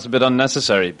 well, that's a bit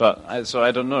unnecessary. So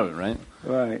I don't know, right?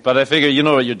 Right. But I figure you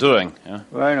know what you're doing. Yeah?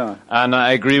 Right on. And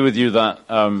I agree with you that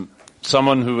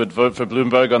someone who would vote for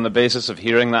Bloomberg on the basis of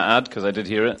hearing that ad, because I did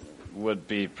hear it, would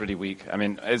be pretty weak. I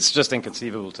mean, it's just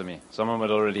inconceivable to me. Someone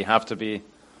would already have to be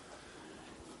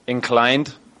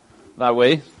inclined that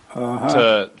way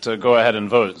to go ahead and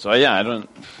vote. So yeah, I don't.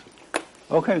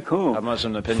 Okay, cool. Have much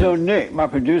of an opinion. So Nick, my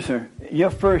producer, your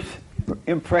first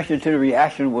impression to the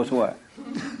reaction was what?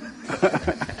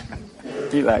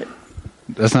 You like?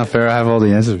 That's not fair. I have all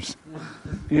the answers.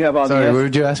 You have all Sorry, the answers?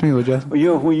 what did you ask me? What did you ask me?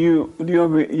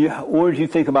 What did you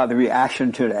think about the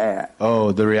reaction to the ad?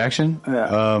 Oh, the reaction?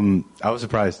 Yeah. I was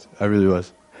surprised. I really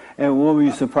was. And what were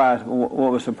you surprised?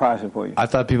 What was surprising for you? I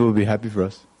thought people would be happy for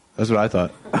us. That's what I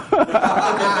thought.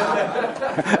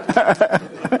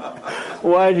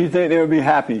 Why do you think they would be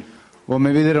happy? Well,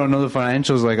 maybe they don't know the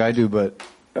financials like I do, but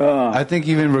I think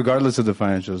even regardless of the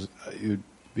financials, you'd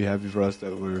be happy for us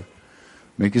that we're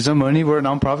making some money. We're a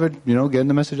nonprofit, getting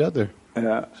the message out there.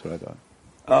 Yeah. That's what I thought.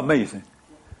 Amazing.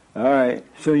 All right.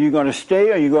 So you're going to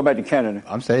stay or you go back to Canada?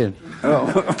 I'm staying. Oh.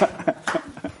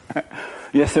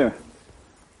 Yes, sir.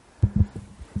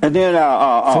 And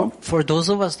then... for those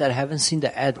of us that haven't seen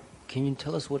the ad, can you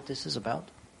tell us what this is about?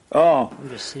 Oh. I'm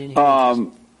just sitting here.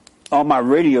 On my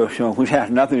radio show, which has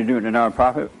nothing to do with the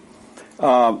nonprofit,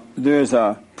 there's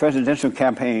a presidential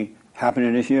campaign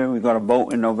happening this year. We've got a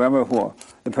vote in November for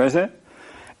the president.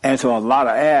 And so a lot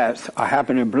of ads are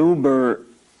happening. Bloomberg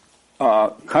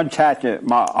contacted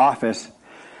my office,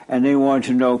 and they wanted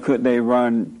to know could they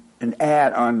run an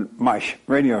ad on my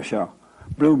radio show,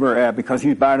 Bloomberg ad, because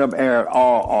he's buying up air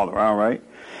all around, right?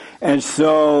 And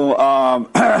so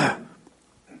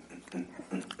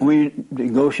we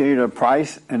negotiated a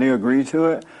price, and they agreed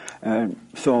to it. And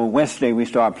so Wednesday we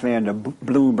started playing the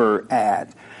Bloomberg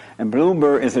ad. And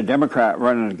Bloomberg is a Democrat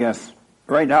running against,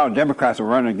 right now Democrats are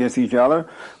running against each other,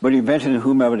 but eventually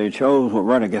whomever they chose will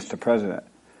run against the president,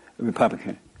 the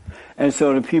Republican. And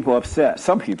so the people upset,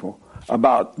 some people,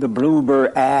 about the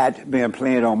Bloomberg ad being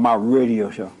played on my radio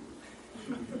show.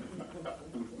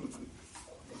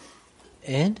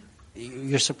 And?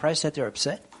 You're surprised that they're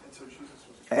upset?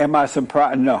 Am I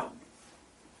surprised? No.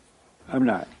 I'm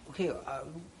not. Okay,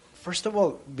 first of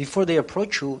all, before they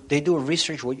approach you, they do a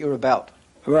research what you're about.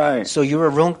 Right. So you're a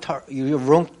wrong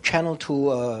channel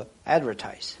to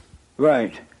advertise.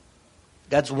 Right.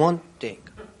 That's one thing.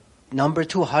 Number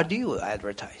two, how do you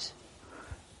advertise?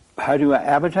 How do I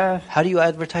advertise? How do you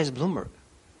advertise Bloomberg?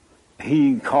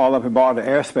 He called up and bought the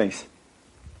airspace.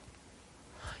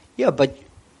 Yeah, but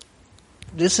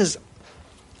there's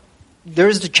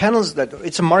the channels that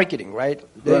it's a marketing, right?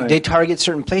 They target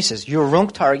certain places. You're a wrong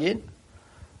target.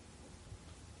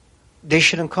 They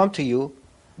shouldn't come to you.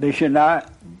 They should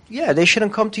not? Yeah, they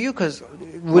shouldn't come to you because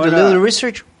with a little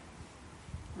research,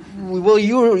 well,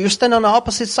 you stand on the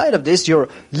opposite side of this. Your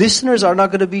listeners are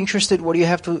not going to be interested. What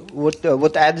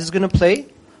the ad is going to play?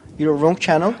 You're a wrong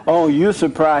channel. Oh, you're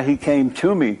surprised he came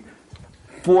to me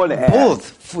for the ad.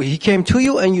 Both. He came to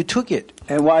you and you took it.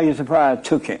 And why are you surprised I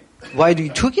took it? Why you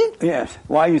took it? Yes.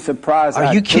 Why are you surprised I took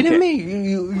it? Are you kidding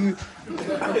me?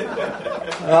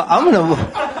 I'm going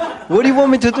to... What do you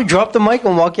want me to do? Drop the mic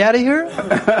and walk out of here?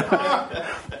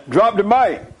 Drop the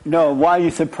mic. No, why are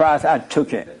you surprised I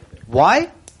took it? Why?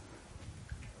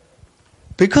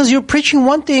 Because you're preaching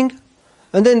one thing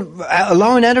and then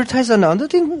allowing advertising another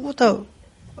thing? What the...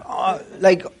 are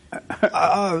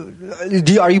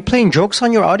you playing jokes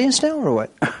on your audience now or what?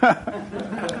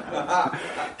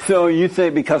 So you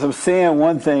think because I'm saying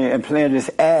one thing and playing this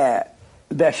ad,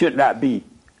 that should not be?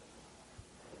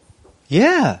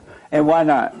 Yeah. And why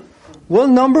not? Well,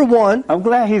 number one... I'm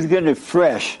glad he's getting it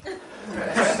fresh.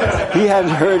 He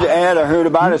hasn't heard the ad or heard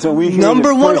about it, so we hear it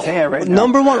firsthand right now.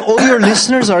 Number one, all your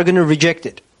listeners are going to reject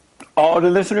it. All the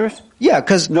listeners? Yeah,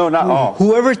 because... No, not all.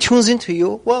 Whoever tunes into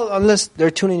you, well, unless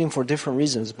they're tuning in for different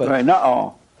reasons. But right, not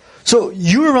all. So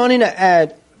you're running an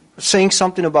ad saying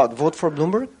something about vote for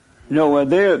Bloomberg? No, well,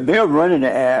 they're running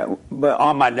the ad, but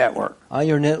on my network. On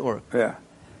your network? Yeah.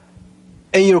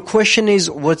 And your question is,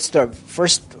 what's the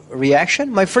first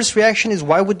reaction? My first reaction is,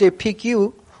 why would they pick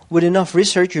you with enough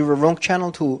research? You're a wrong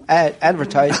channel to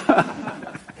advertise.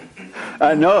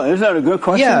 I know. Isn't that a good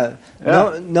question? Yeah.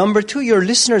 No, number two, your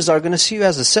listeners are going to see you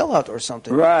as a sellout or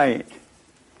something. Right.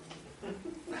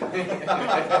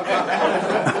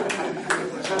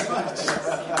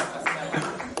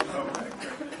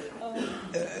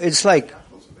 It's like,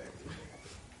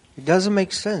 it doesn't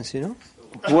make sense, you know?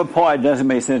 What part doesn't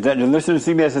make sense? That the listeners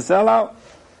see me as a sellout?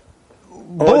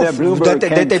 Both.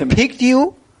 That they picked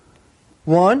you,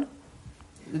 one.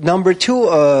 Number two,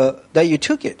 that you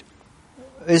took it.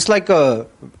 It's like a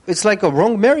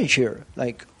wrong marriage here.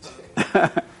 Like,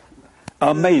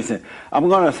 amazing. I'm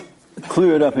going to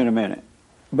clear it up in a minute,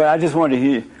 but I just wanted to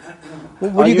hear.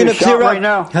 What are you going to clear up up right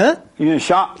now? Huh? You in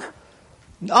shock?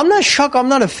 I'm not shocked. I'm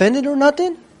not offended or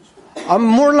nothing. I'm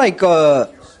more like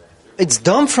it's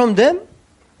dumb from them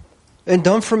and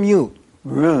dumb from you.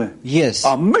 Really? Yes.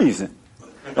 Amazing.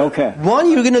 Okay.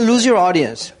 One, you're going to lose your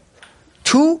audience.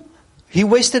 Two, he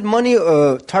wasted money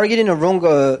targeting the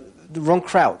wrong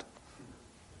crowd.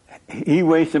 He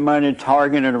wasted money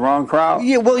targeting the wrong crowd?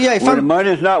 Yeah, well, yeah. The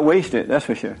money is not wasted, that's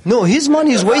for sure. No, his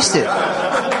money is wasted.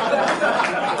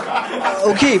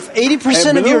 Okay, if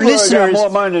 80% of your listeners, more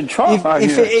money than Trump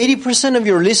if 80% of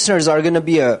your listeners are going to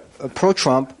be a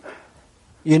pro-Trump,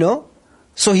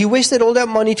 so he wasted all that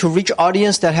money to reach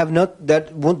audience that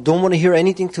don't want to hear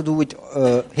anything to do with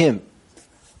him.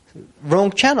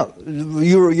 Wrong channel.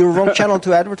 You're wrong channel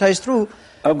to advertise through.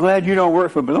 I'm glad you don't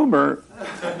work for Bloomberg.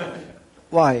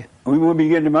 Why? We won't be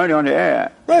getting the money on the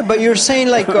ad. Right, but you're saying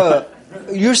like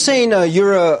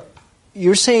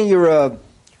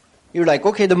you're like,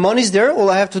 okay, the money's there. All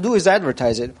I have to do is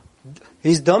advertise it.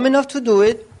 He's dumb enough to do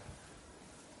it.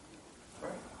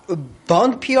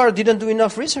 Bond PR didn't do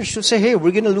enough research to say, hey,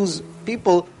 we're going to lose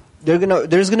people.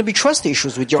 There's going to be trust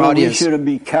issues with your audience. We should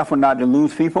be careful not to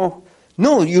lose people?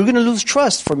 No, you're going to lose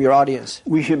trust from your audience.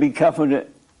 We should be careful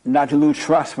not to lose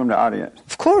trust from the audience.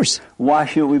 Of course. Why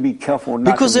should we be careful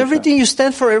not because to lose everything you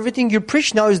stand for, everything you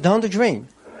preach now is down the drain.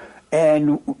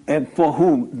 And for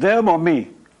whom? Them or me?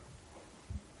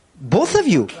 Both of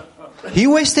you. He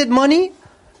wasted money.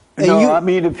 I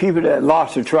mean the people that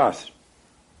lost their trust.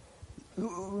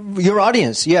 Your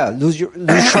audience, yeah, lose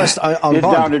trust on it's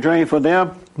Bond. Down the drain for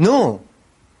them? No.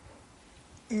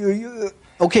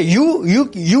 Okay,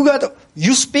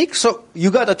 you speak, so you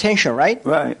got attention, right?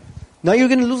 Right. Now you're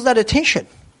going to lose that attention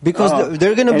because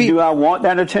they're going to be. Do I want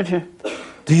that attention?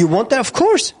 Do you want that? Of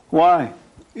course. Why?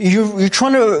 You're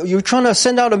trying to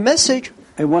send out a message.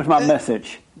 And what's my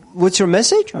message? What's your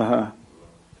message? Are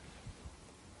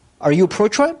you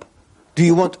pro-Trump? Do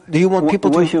you want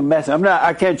people to? What's your message?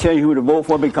 I can't tell you who to vote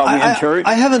for because we're in church.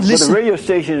 I haven't listened. But the radio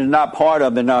station is not part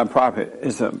of the nonprofit.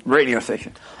 It's a radio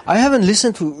station. I haven't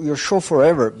listened to your show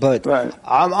forever, but right.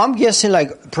 I'm guessing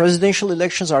like presidential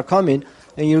elections are coming,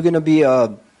 and you're gonna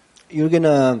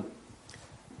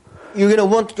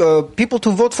want people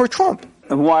to vote for Trump.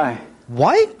 And why?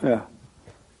 Why? Yeah.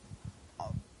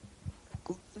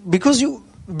 Because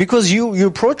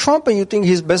you're pro-Trump and you think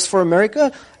he's best for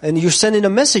America, and you're sending a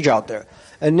message out there.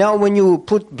 And now when you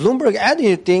put Bloomberg ad in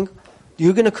your thing,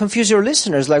 you're going to confuse your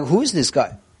listeners. Like, who is this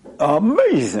guy?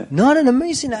 Amazing. Not an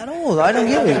amazing at all. I don't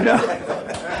get it.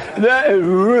 That is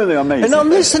really amazing. And I'm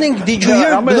listening. Did you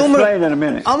hear I'm going to Bloomberg? explain in a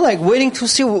minute. I'm like waiting to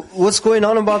see what's going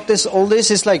on about this. All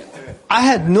this is like, I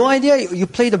had no idea you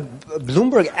played a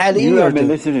Bloomberg ad in your thing. You haven't been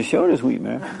listening to the show this week,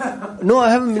 man. No, I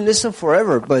haven't been listening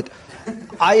forever, but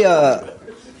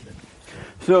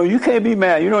So you can't be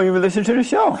mad. You don't even listen to the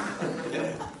show.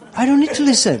 I don't need to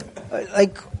listen.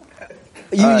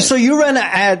 So you ran an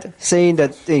ad saying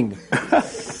that thing.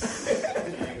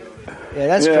 Yeah,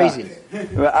 that's crazy.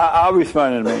 I'll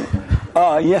respond in a minute.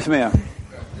 Yes, ma'am.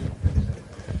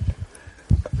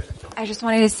 I just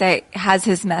wanted to say, has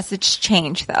his message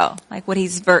changed though? Like what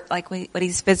he's what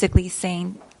he's physically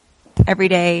saying every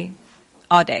day,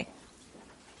 all day.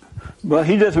 Well,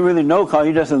 he doesn't really know because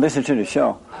he doesn't listen to the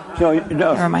show. So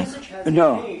no.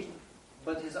 No.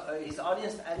 But his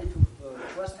audience attitude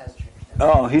trust has changed.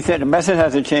 Oh, he said the message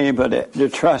hasn't changed, but the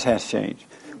trust has changed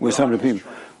with some of the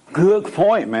people. Good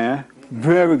point, man.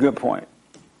 Very good point.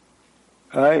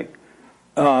 All right.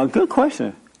 Good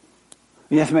question.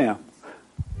 Yes, ma'am.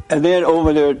 And then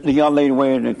over there, the young lady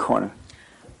way in the corner.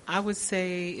 I would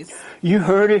say it's... You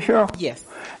heard it, Cheryl? Yes.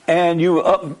 And you were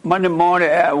up Monday morning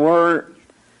at work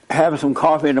having some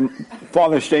coffee in the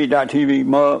FatherState.tv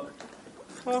mug.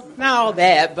 Well, not all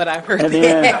that, but I've heard and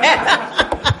then,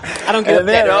 that. I don't get up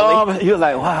that early. You're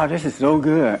like, wow, this is so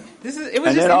good.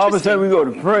 And then all of a sudden we go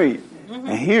to pray. Mm-hmm.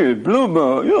 And here's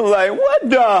Bloomberg. You're like, what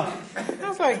the? I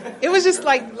was like, it was just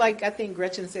like I think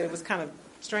Gretchen said, it was kind of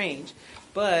strange.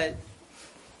 But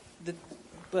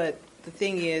the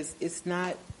thing is, it's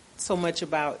not so much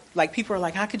about, like, people are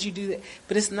like, how could you do that?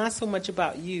 But it's not so much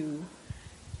about you.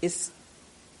 It's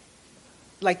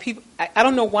like people, I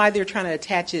don't know why they're trying to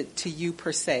attach it to you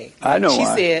per se. I know She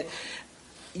why. said,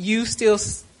 you still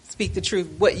speak the truth.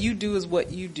 What you do is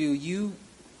what you do. You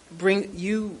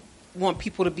want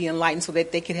people to be enlightened so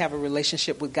that they can have a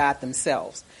relationship with God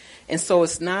themselves. And so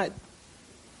it's not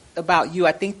about you.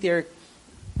 I think they're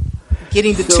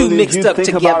getting the two mixed up together. Did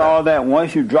you think about all that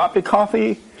once you dropped the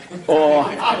coffee? Or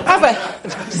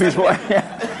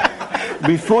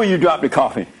before you dropped the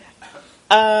coffee?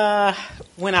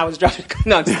 When I was driving,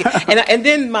 no, I'm just kidding. And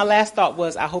then my last thought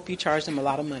was, I hope you charged him a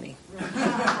lot of money.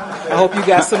 I hope you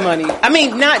got some money. I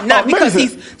mean, not because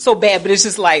he's so bad, but it's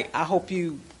just like, I hope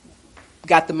you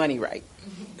got the money right.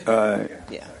 Yeah.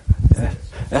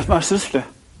 That's my sister.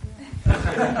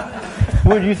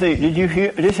 What do you think? Did you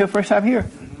hear? This your first time here?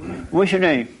 What's your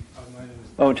name?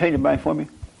 Oh, take the mic for me.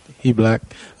 He black.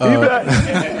 He black.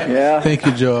 Yeah. Thank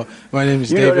you, Joel. My name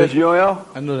is You David. know that's Joel?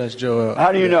 I know that's Joel.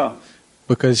 How do you know?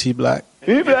 Because he black.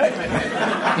 He black.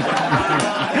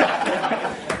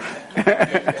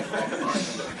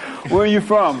 Where are you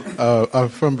from? I'm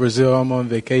from Brazil. I'm on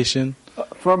vacation.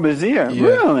 From Brazil? Yeah,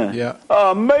 Really? yeah.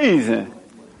 Amazing.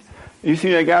 You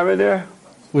see that guy right there?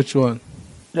 Which one?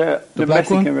 The black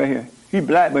Mexican one? right here. He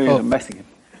black, but he's a Mexican.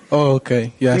 Oh,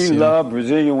 okay. Yeah, I He see him. loves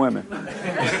Brazilian women.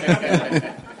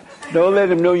 Don't let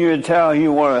him know you're in town. He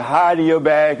want to hide in your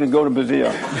bag and go to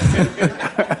Brazil.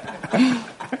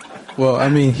 Well, I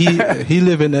mean, he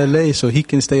live in L.A., so he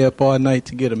can stay up all night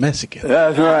to get a Mexican.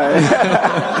 That's right.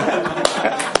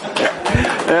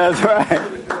 That's right.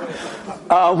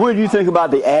 What did you think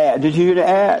about the ad? Did you hear the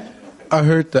ad? I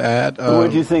heard the ad. What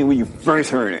did you think when you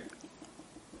first heard it?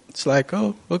 It's like,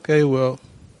 oh, okay, well,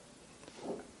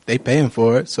 they paying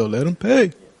for it, so let them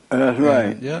pay. That's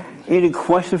right. Yeah. Any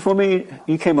question for me?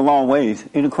 You came a long ways.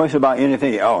 Any question about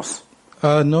anything else?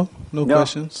 No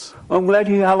questions. I'm glad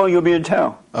to hear how long you'll be in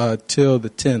town. Till the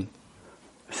 10th.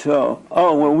 So,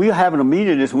 well, we're having a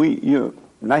meeting this week.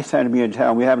 Nice time to be in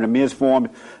town. We're having a men's forum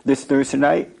this Thursday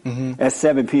night at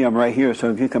 7 p.m. right here.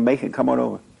 So if you can make it, come on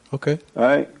over. Okay. All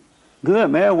right. Good,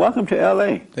 man. Welcome to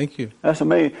L.A. Thank you. That's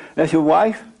amazing. That's your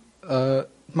wife?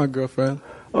 My girlfriend.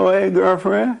 Oh, hey,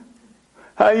 girlfriend.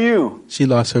 How are you? She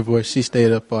lost her voice. She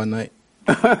stayed up all night.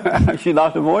 She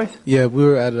lost her voice? Yeah, we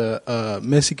were at a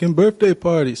Mexican birthday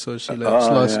party, so she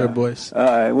lost her voice. All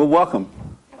right. Well, welcome.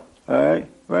 All right.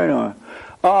 Right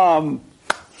on.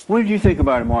 What did you think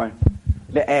about it, Martin?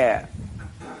 The ad.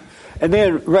 And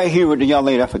then right here with the young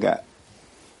lady, I forgot.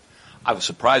 I was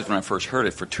surprised when I first heard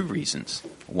it for two reasons.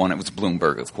 One, it was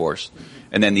Bloomberg, of course.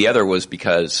 And then the other was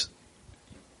because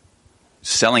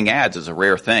selling ads is a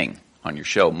rare thing on your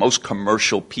show. Most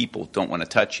commercial people don't want to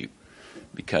touch you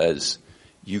because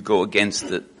you go against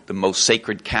the most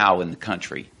sacred cow in the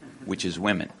country, which is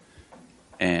women.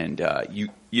 And you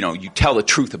tell the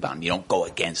truth about them. You don't go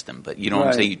against them, but you know what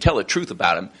I'm saying? You tell the truth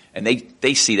about them, and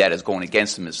they see that as going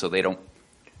against them, and so they don't,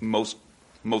 most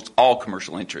all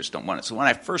commercial interests don't want it. So when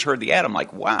I first heard the ad, I'm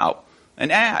like, wow, an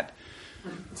ad.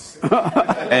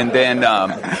 And then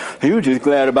he was just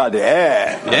glad about the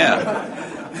ad.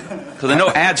 Yeah, because I know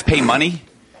ads pay money,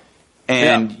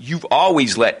 and you've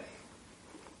always let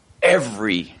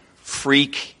every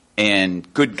freak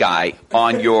and good guy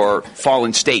on your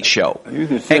Fallen State show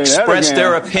express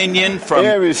their opinion from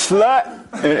every slut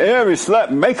and every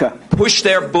slut maker, push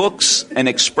their books and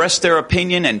express their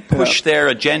opinion and push their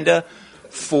agenda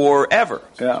forever.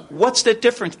 Yeah. What's the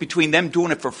difference between them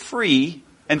doing it for free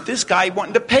and this guy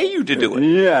wanting to pay you to do it?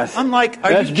 Yes. I'm like,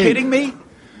 are you kidding me?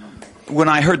 When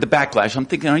I heard the backlash, I'm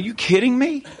thinking, are you kidding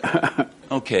me?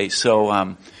 Okay, so,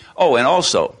 and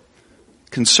also,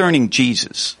 concerning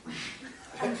Jesus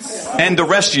and the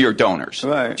rest of your donors,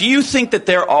 do you think that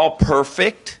they're all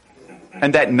perfect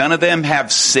and that none of them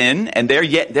have sin and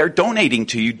they're donating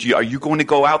to you? Are you going to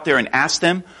go out there and ask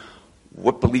them,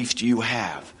 what beliefs do you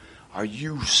have? Are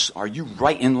you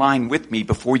right in line with me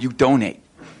before you donate?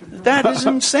 That is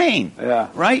insane. Yeah.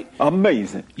 Right?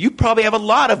 Amazing. You probably have a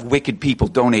lot of wicked people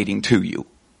donating to you.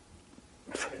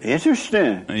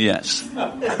 Interesting. Yes.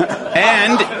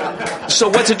 And so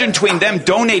what's the difference between them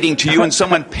donating to you and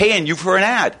someone paying you for an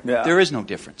ad? Yeah. There is no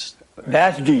difference.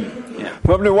 That's deep. Yeah.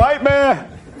 From the white man.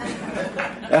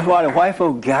 That's why the white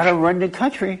folk gotta run the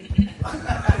country.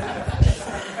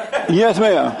 Yes,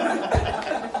 ma'am.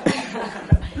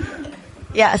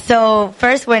 Yeah, so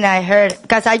first when I heard,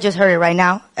 because I just heard it right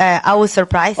now, I was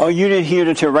surprised. Oh, you didn't hear it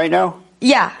until right now?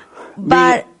 Yeah,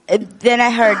 but then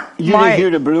I heard You didn't hear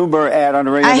the Bloomberg ad on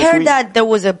the radio I this heard week? that there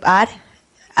was an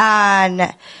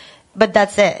ad, but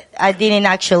that's it. I didn't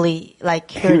actually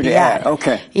hear the ad.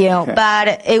 Okay. Okay.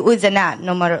 But it was an ad,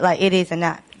 no matter, it is an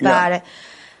ad. But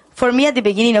for me at the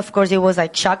beginning, of course, it was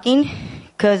shocking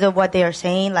because of what they are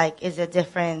saying, is a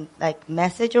different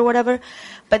message or whatever.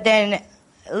 But then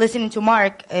listening to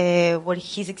Mark, what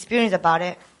his experience about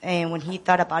it and when he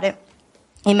thought about it,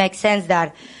 it makes sense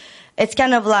that it's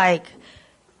kind of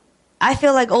I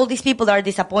feel like all these people are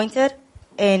disappointed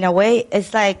in a way. It's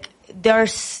they're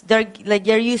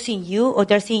using you or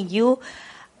they're seeing you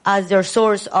as their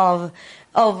source of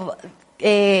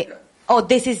oh,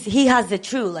 he has the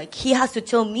truth. Like, he has to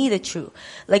tell me the truth.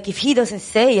 Like, if he doesn't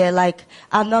say it, like,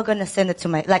 I'm not going to send it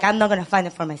I'm not going to find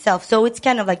it for myself. So it's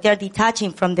kind of like they're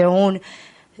detaching from their own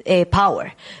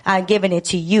power and giving it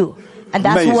to you. And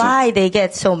that's Amazing. why they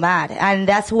get so mad. And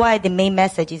that's why the main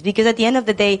message is, because at the end of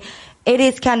the day, it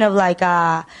is kind of like,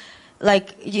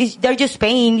 they're just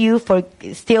paying you for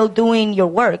still doing your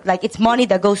work. Like, it's money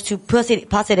that goes to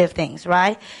positive things,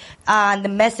 right? And the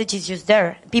message is just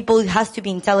there. People has to be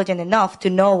intelligent enough to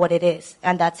know what it is.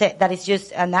 And that's it. That is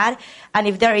just an ad. And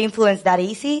if they're influenced that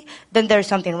easy, then there's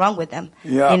something wrong with them.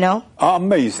 Yeah. You know?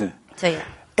 Amazing. So, yeah.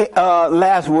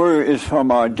 Last word is from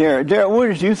Derek. Derek, what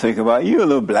did you think about it? You a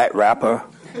little black rapper.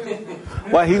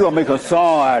 Why he gonna make a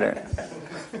song out of it?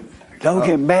 Don't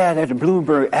get mad at the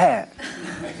Bloomberg ad.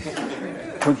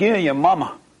 Forgive your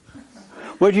mama.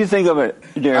 What did you think of it,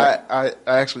 Derek? I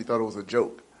actually thought it was a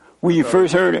joke. When you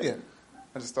first heard it? Yeah.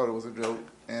 I just thought it was a joke.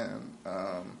 And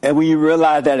when you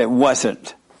realized that it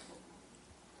wasn't?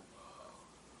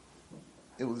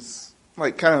 It was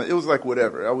like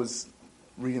whatever. I was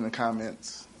reading the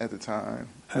comments at the time,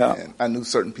 and I knew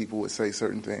certain people would say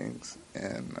certain things,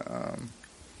 and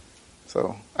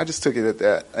so I just took it at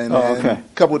that. And then a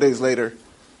couple of days later,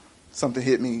 something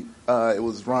hit me. It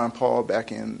was Ron Paul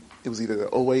back in, it was either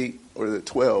the 08 or the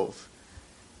 12.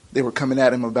 They were coming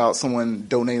at him about someone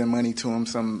donating money to him,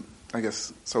 some, I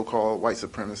guess, so-called white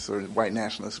supremacist or white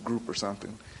nationalist group or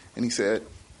something. And he said,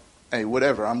 hey,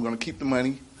 whatever, I'm going to keep the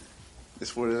money. It's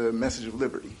for the message of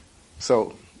liberty.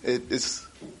 So it's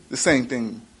the same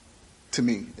thing to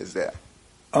me as that.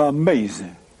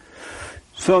 Amazing.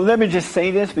 So let me just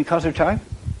say this because of time.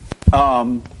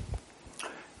 I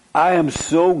am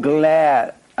so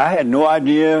glad. I had no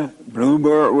idea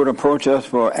Bloomberg would approach us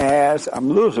for ads. I'm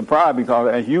a little surprised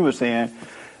because, as you were saying,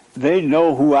 they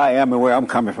know who I am and where I'm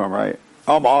coming from, right?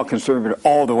 I'm all conservative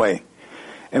all the way.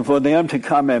 And for them to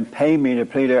come and pay me to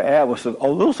play their ad was a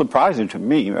little surprising to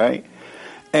me, right?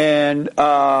 And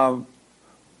I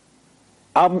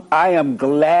am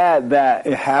glad that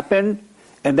it happened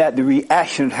and that the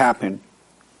reaction happened,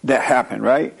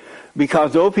 right?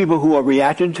 Because those people who are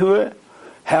reacting to it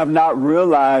have not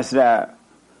realized that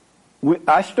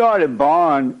I started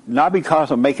Bond not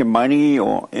because of making money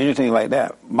or anything like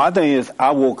that. My thing is I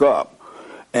woke up,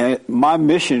 and my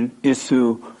mission is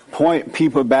to point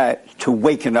people back to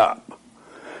waking up.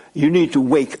 You need to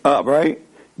wake up, right?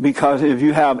 Because if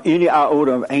you have any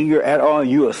iota of anger at all,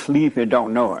 you're asleep and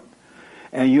don't know it.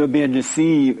 And you're being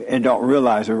deceived and don't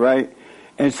realize it, right?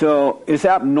 And so it's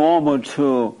abnormal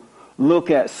to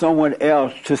look at someone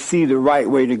else to see the right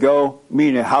way to go,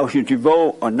 meaning how should you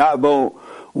vote or not vote,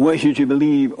 what should you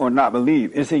believe or not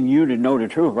believe. It's in you to know the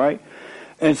truth, right?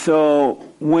 And so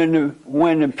when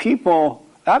the people,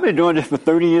 I've been doing this for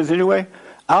 30 years anyway,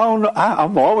 I don't know,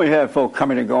 I've always had folks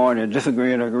coming and going and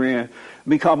disagreeing and agreeing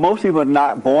because most people are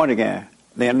not born again.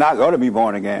 They're not going to be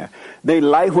born again. They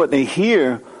like what they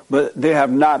hear, but they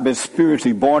have not been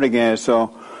spiritually born again.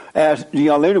 So as the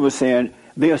young lady was saying,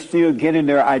 they are still getting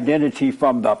their identity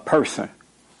from the person.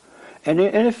 And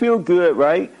it feels good,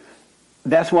 right?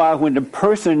 That's why when the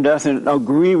person doesn't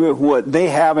agree with what they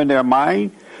have in their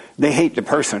mind, they hate the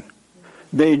person.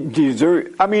 They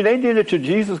desert. I mean, they did it to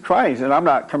Jesus Christ, and I'm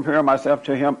not comparing myself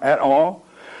to him at all.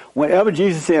 Whenever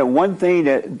Jesus said one thing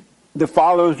that the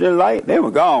followers didn't like, they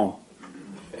were gone.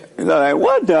 They're like,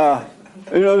 what the?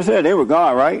 You know what I'm saying? They were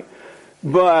gone, right?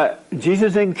 But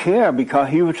Jesus didn't care because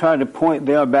he was trying to point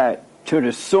them back to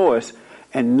the source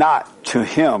and not to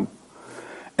him.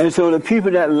 And so the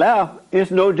people that left, it's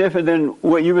no different than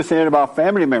what you were saying about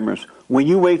family members. When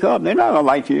you wake up, they're not going to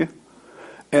like you.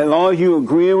 As long as you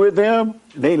agree with them,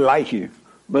 they like you.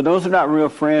 But those are not real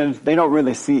friends. They don't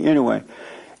really see anyway.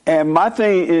 And my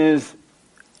thing is,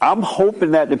 I'm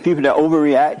hoping that the people that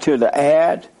overreact to the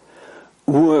ad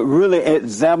would really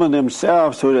examine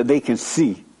themselves so that they can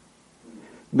see.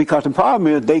 Because the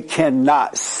problem is they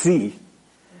cannot see.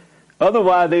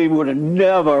 Otherwise, they would have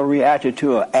never reacted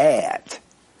to an ad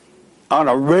on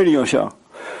a radio show.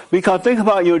 Because think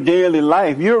about your daily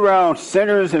life. You're around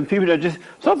sinners and people that just,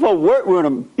 some folks work with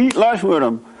them, eat lunch with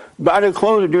them, buy their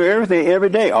clothes and do everything every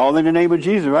day, all in the name of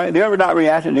Jesus, right? They're not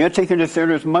reacting. They're taking the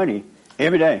sinner's money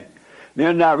every day.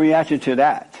 They're not reacting to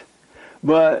that.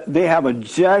 But they have a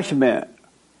judgment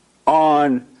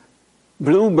on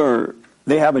Bloomberg.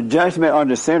 They have a judgment on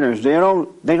the sinners. They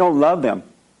don't love them.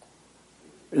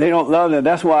 They don't love them.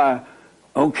 That's why,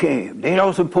 okay, they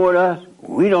don't support us,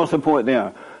 we don't support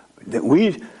them.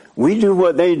 We do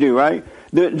what they do, right?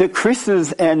 The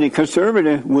Christians and the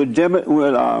conservatives would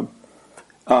go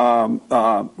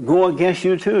against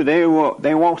you too. They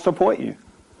won't support you.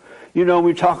 You know,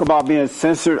 we talk about being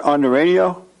censored on the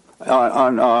radio.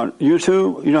 on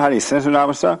YouTube. You know how they censor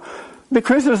our stuff? The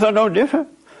Christians are no different.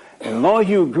 As long as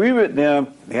you agree with them,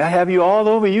 they'll have you all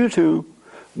over YouTube.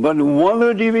 But one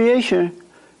little deviation,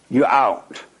 you're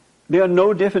out. They are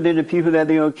no different than the people that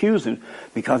they are accusing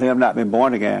because they have not been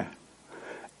born again.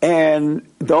 And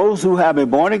those who have been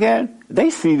born again, they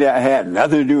see that had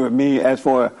nothing to do with me. As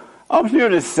for, I'm still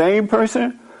the same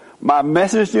person. My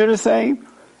message is still the same.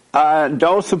 I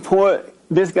don't support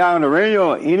this guy on the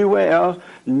radio or anywhere else.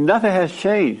 Nothing has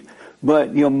changed.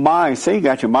 But your mind, say you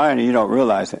got your mind and you don't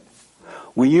realize it.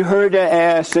 When you heard that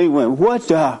ad, say went, what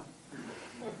the?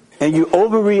 And you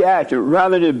overreacted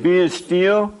rather than being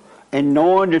still and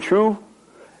knowing the truth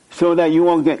so that you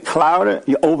won't get clouded.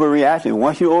 You overreacted.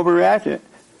 Once you overreacted,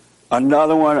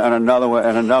 another one and another one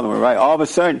and another one, right? All of a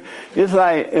sudden, it's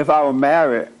like if I were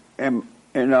married and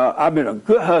I've been a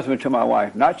good husband to my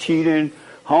wife, not cheating,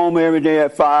 home every day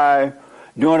at 5,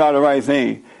 doing all the right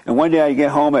thing. And one day I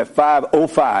get home at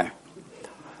 5:05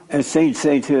 and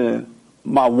say to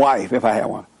my wife, if I had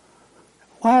one,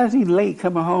 why is he late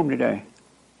coming home today?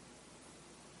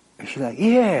 And she's like,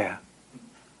 yeah.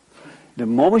 The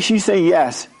moment she say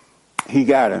yes, he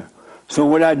got her. So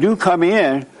when I do come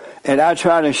in and I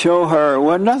try to show her,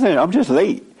 well, nothing, I'm just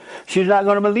late, she's not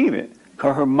going to believe it.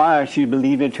 Because her mind, she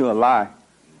believed into a lie.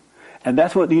 And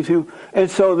that's what these people, and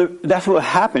so that's what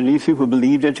happened. These people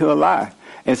believed into a lie.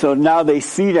 And so now they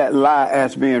see that lie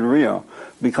as being real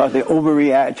because they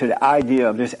overreact to the idea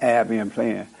of this ad being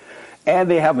played. And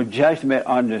they have a judgment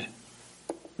on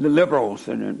the liberals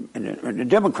and the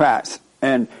Democrats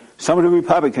and some of the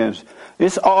Republicans.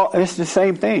 It's the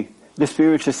same thing. The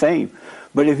spirit's the same.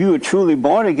 But if you were truly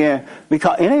born again,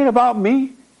 because it ain't about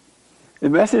me. The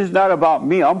message is not about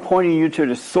me. I'm pointing you to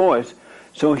the source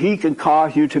so he can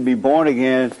cause you to be born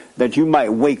again that you might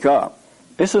wake up.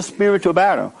 It's a spiritual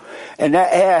battle. And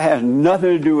that ad has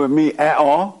nothing to do with me at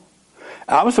all.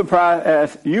 I'm surprised,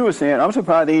 as you were saying, I'm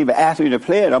surprised they even asked me to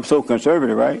play it. I'm so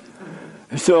conservative, right?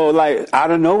 So, like, I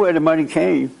don't know where the money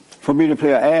came for me to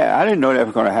play an ad. I didn't know that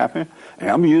was going to happen. And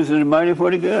I'm using the money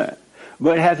for the good.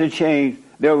 But it hasn't changed.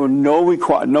 There were no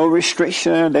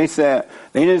restriction. They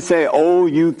didn't say, oh,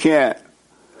 you can't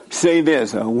say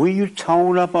this. Or, will you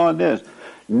tone up on this?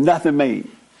 Nothing made.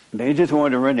 They just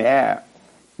wanted to run the ad.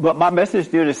 But my message is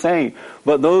still the same.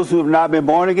 But those who have not been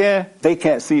born again, they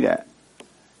can't see that.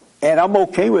 And I'm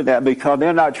okay with that because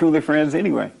they're not truly friends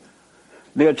anyway.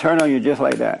 They'll turn on you just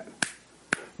like that.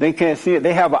 They can't see it.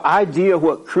 They have an idea of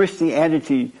what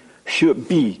Christianity should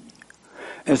be.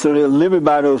 And so they're living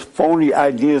by those phony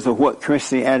ideas of what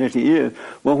Christianity is.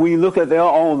 But when you look at their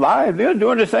own lives, they're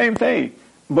doing the same thing.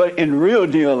 But in real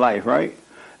deal life, right?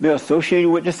 They're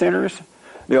associating with the sinners.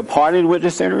 They're partying with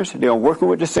the sinners. They're working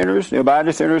with the sinners. They're buying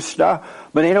the sinners' stuff.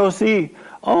 But they don't see,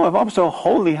 oh, if I'm so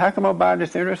holy, how come I'm buying the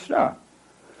sinners' stuff?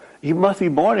 You must be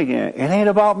born again. It ain't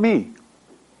about me.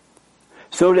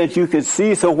 So that you can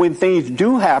see, so when things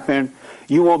do happen,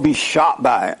 you won't be shocked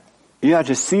by it. You have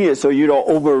to see it so you don't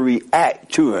overreact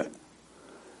to it.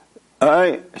 All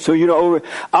right? So you don't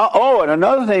and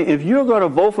another thing, if you're going to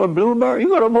vote for Bloomberg, you're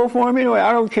going to vote for him anyway.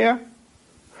 I don't care.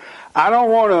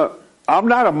 I'm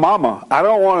not a mama. I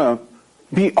don't want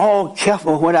to be all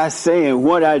careful what I say and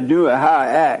what I do and how I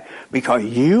act because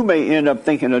you may end up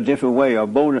thinking a different way or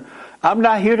voting. I'm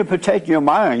not here to protect your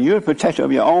mind. You're a protector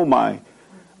of your own mind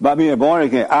by being born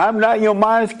again. I'm not your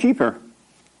mind's keeper.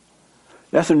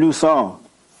 That's a new song.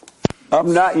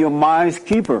 I'm not your mind's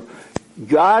keeper.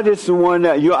 God is the one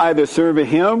that you're either serving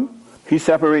him, he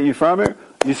separates you from it,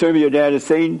 you serve your dad as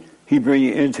Satan, he bring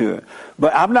you into it.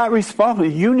 But I'm not responsible.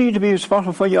 You need to be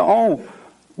responsible for your own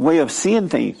way of seeing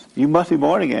things. You must be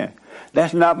born again.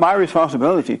 That's not my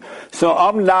responsibility. So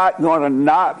I'm not going to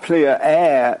not play an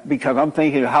ad because I'm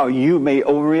thinking how you may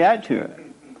overreact to it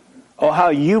or how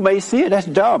you may see it. That's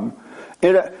dumb.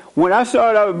 When I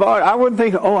started out with Bard, I wasn't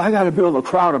thinking, oh, I got to build a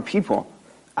crowd of people.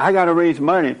 I got to raise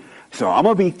money. So I'm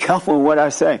going to be careful with what I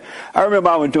say. I remember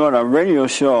I was doing a radio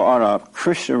show on a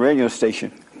Christian radio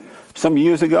station some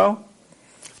years ago,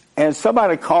 and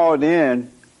somebody called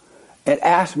in and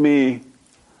asked me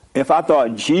if I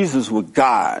thought Jesus was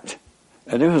God.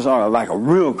 And this was on a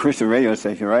real Christian radio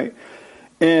station, right?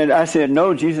 And I said,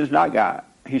 no, Jesus is not God.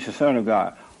 He's the Son of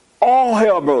God. All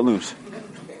hell broke loose.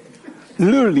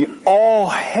 Literally, all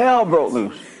hell broke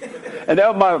loose. And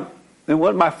it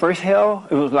wasn't my first hell.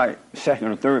 It was like second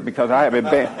or third because I had been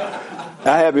banned.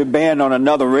 I had been banned on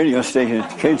another radio station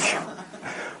because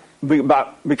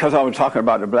I was talking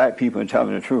about the black people and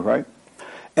telling the truth, right?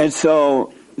 And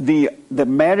so the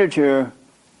manager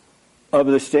of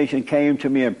the station came to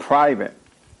me in private,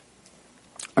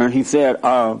 and he said,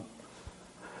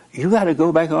 you got to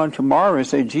go back on tomorrow and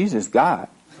say Jesus God.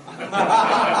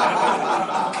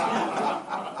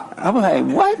 I'm like,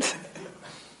 what?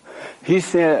 He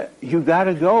said, you got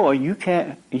to go or you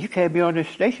can't be on this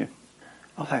station.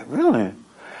 I was like, really?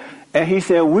 And he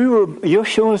said, your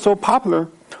show is so popular,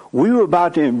 we were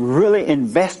about to really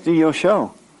invest in your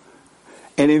show.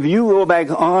 And if you go back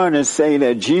on and say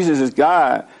that Jesus is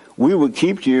God, we will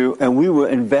keep you and we will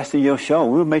invest in your show.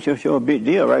 We will make your show a big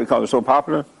deal, right? Because it's so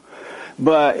popular.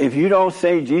 But if you don't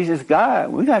say Jesus is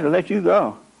God, we got to let you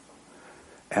go.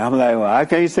 And I'm like, well, I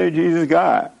can't say Jesus is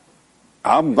God.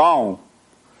 I'm gone.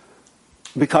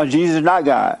 Because Jesus is not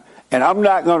God. And I'm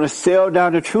not going to sell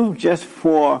down the truth just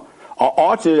for, or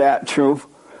alter that truth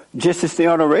just to stay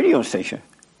on a radio station.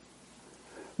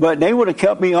 But they would have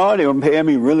kept me on. They were paying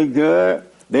me really good.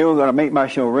 They were going to make my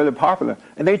show really popular.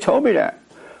 And they told me that.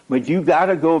 But you got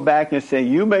to go back and say,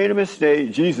 you made a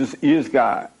mistake. Jesus is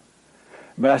God.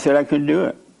 But I said I couldn't do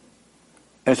it.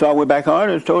 And so I went back on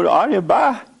and told the audience,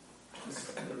 bye.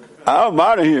 I'm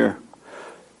out of here.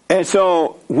 And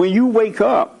so when you wake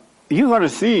up, you're going to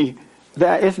see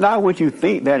that it's not what you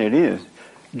think that it is.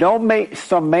 Don't make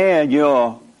some man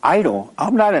your idol.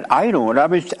 I'm not an idol. And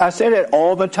I say that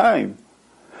all the time.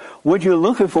 What you're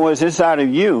looking for is inside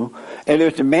of you. And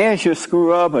if the man should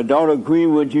screw up or don't agree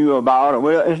with you about it,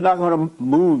 well, it's not going to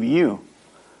move you.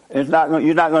 You're not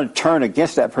going to turn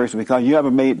against that person because you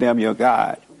haven't made them your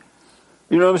God.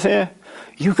 You know what I'm saying?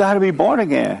 You got to be born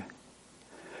again.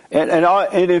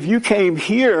 And if you came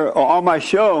here or on my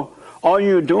show, all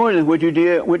you're doing is what you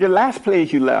did with the last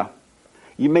place you left.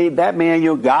 You made that man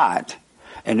your God.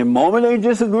 And the moment they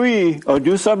disagree or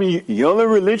do something, your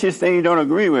little religious thing you don't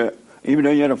agree with, even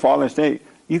though you're in a fallen state,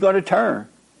 you're going to turn.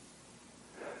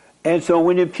 And so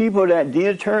when the people that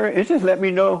did turn, it just let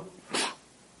me know,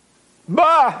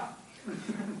 bah!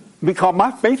 Because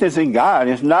my faith is in God.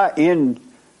 It's not in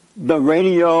the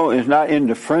radio. It's not in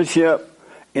the friendship.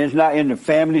 It's not in the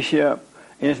familyship.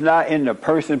 It's not in the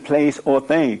person, place, or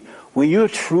thing. When you're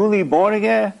truly born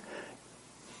again,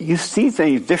 you see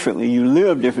things differently. You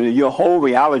live differently. Your whole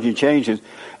reality changes,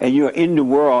 and you're in the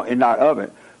world and not of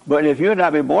it. But if you're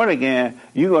not been born again,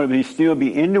 you're going to still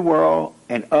be in the world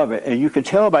and of it. And you can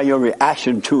tell by your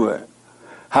reaction to it,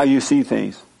 how you see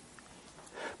things.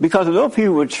 Because if those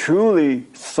people truly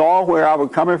saw where I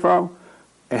was coming from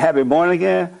and had been born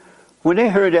again, when they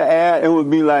heard the ad, it would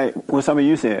be like what some of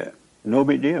you said. No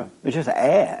big deal. It's just an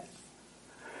ad.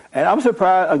 And I'm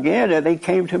surprised, again, that they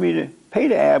came to me to pay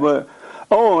the ad. But,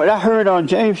 and I heard on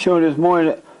James' show this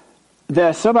morning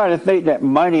that somebody think that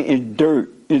money is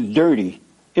dirty.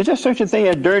 Is there such a thing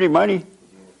as dirty money?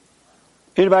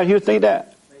 Anybody here think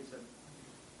that?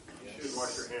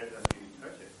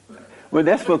 Well,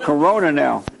 that's for Corona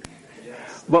now.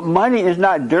 But money is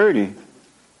not dirty.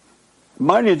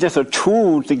 Money is just a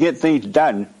tool to get things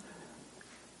done.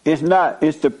 It's not.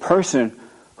 It's the person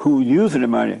who uses the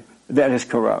money that is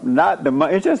corrupt, not the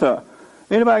money. It's just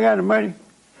anybody got the money?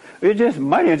 It's just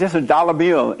money. It's just a dollar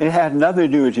bill. It has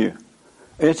nothing to do with you.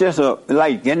 It's just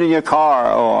like getting in your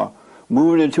car or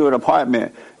moving into an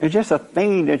apartment. It's just a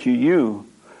thing that you use.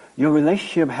 Your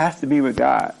relationship has to be with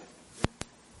God.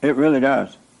 It really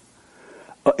does.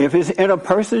 If it's in a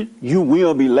person, you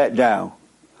will be let down.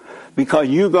 Because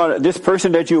this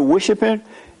person that you're worshiping,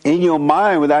 in your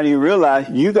mind, without even realize,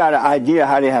 you got an idea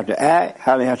how they have to act,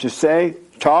 how they have to say,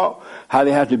 talk, how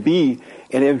they have to be.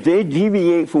 And if they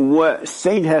deviate from what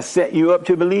Satan has set you up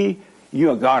to believe,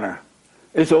 you're a goner.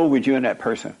 It's over with you and that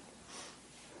person.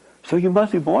 So you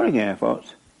must be born again,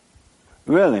 folks.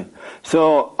 Really.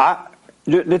 So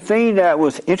the thing that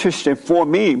was interesting for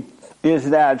me is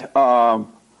that I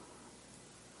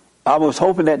was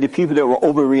hoping that the people that were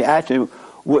overreacting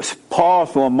would pause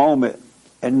for a moment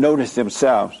and notice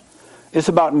themselves. It's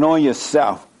about knowing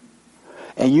yourself.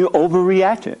 And you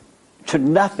overreacted to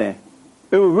nothing.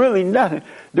 It was really nothing.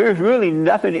 There's really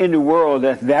nothing in the world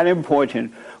that's that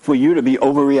important for you to be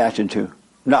overreacting to.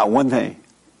 Not one thing.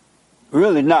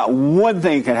 Really, not one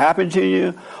thing can happen to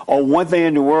you or one thing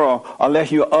in the world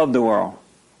unless you're of the world.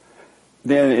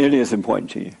 Then it is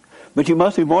important to you. But you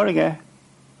must be born again.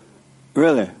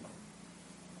 Really.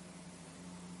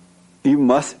 You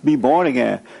must be born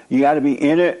again. You got to be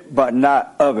in it, but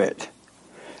not of it.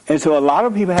 And so a lot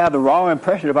of people have the wrong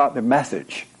impression about the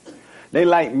message. They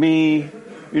like me,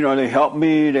 they help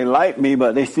me, they like me,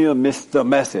 but they still miss the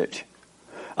message.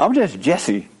 I'm just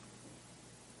Jesse.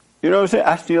 You know what I'm saying?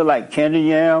 I still like candy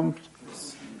yams,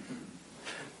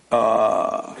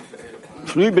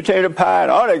 sweet potato pie,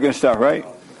 and all that good stuff, right?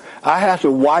 I have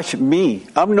to watch me.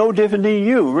 I'm no different than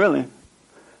you, really.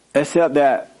 Except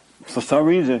that, for some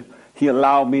reason, he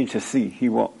allowed me to see. He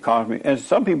won't cause me. And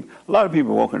a lot of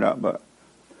people woken up, but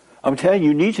I'm telling you,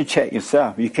 you need to check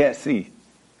yourself. You can't see.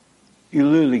 You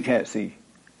literally can't see.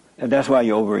 And that's why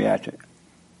you overreacted.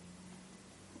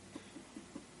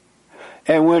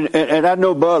 And I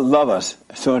know Bud loves us,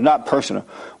 so it's not personal.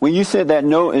 When you said that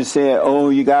note and said, "Oh,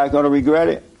 you guys gonna regret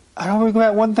it," I don't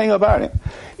regret one thing about it.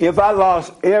 If I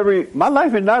lost my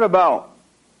life is not about,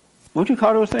 what do you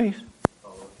call those things?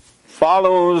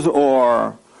 Follows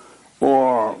or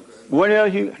what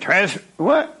else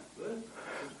what?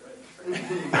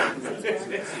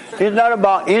 It's not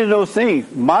about any of those things.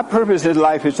 My purpose in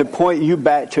life is to point you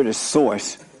back to the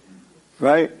source,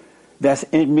 right? That's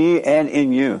in me and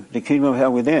in you, the kingdom of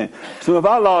heaven within. So if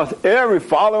I lost every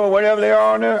follower, whatever they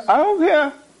are on there, I don't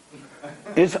care.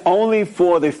 It's only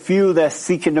for the few that's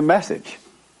seeking the message.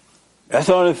 That's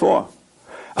all it's for.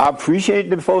 I appreciate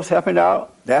the folks helping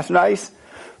out. That's nice.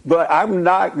 But I'm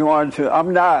not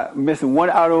missing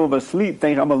one hour of sleep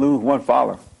thinking I'm going to lose one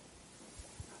follower.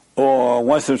 Or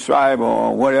one subscriber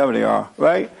or whatever they are,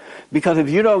 right? Because if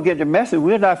you don't get the message,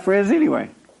 we're not friends anyway.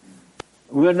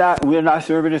 We're not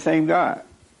serving the same God.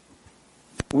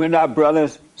 We're not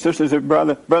brothers and sisters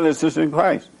in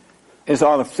Christ. It's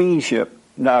all a fiendship,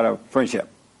 not a friendship.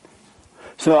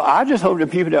 So I just hope the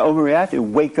people that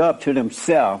overreacted wake up to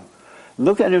themselves,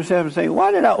 look at themselves and say,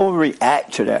 why did I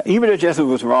overreact to that? Even if Jesse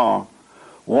was wrong,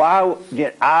 why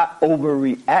did I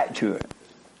overreact to it?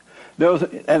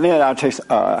 And then I'll take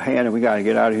a hand and we got to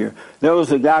get out of here. There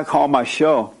was a guy called my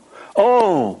show.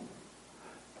 Oh,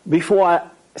 before I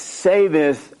say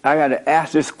this, I got to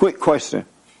ask this quick question.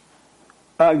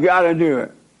 I got to do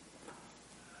it.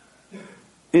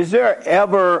 Is there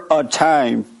ever a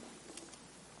time?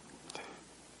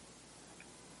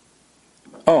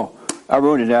 Oh, I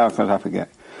wrote it down because I forgot.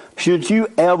 Should you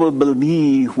ever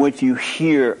believe what you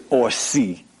hear or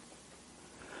see?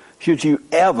 Should you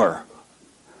ever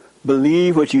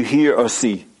believe what you hear or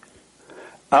see?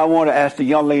 I want to ask the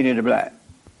young lady in the black.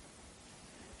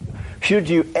 Should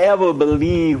you ever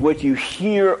believe what you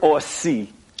hear or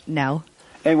see? No.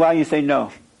 And why you say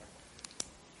no?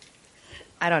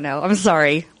 I don't know. I'm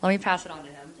sorry. Let me pass it on to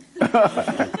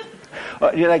him.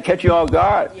 Did I catch you off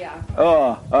guard? Yeah.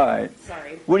 Oh, all right.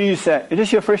 Sorry. What do you say? Is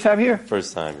this your first time here?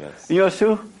 First time, yes. Yours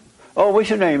too? Oh, what's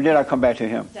your name? Then I'll come back to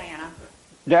him. Diana.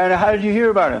 Diana, how did you hear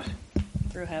about us?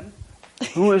 Through him.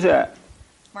 Who is that?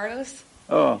 Marlos?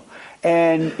 Oh.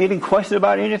 And any question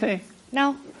about anything?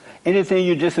 No. Anything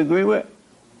you disagree with?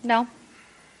 No.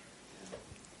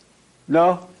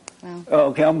 No? No. Oh,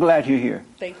 okay, I'm glad you're here.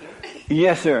 Thank you.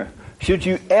 Yes, sir. Should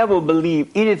you ever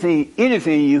believe anything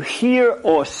you hear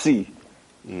or see?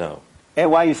 No.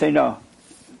 And why you say no?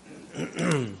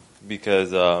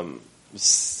 Because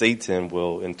Satan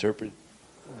will interpret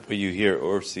what you hear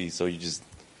or see, so you just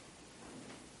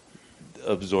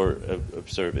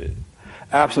observe it.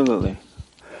 Absolutely.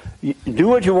 You do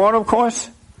what you want, of course,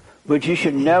 but you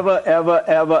should never, ever,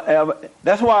 ever, ever.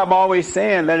 That's why I'm always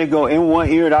saying let it go in one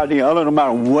ear and out the other, no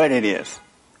matter what it is,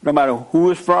 no matter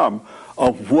who it's from,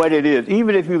 or what it is.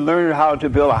 Even if you learn how to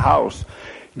build a house,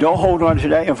 don't hold on to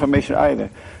that information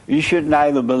either. You should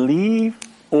neither believe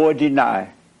or deny.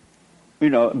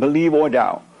 Believe or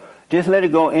doubt. Just let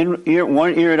it go in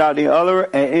one ear and out the other,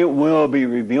 and it will be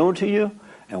revealed to you.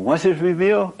 And once it's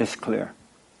revealed, it's clear.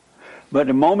 But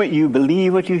the moment you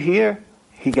believe what you hear,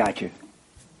 he got you.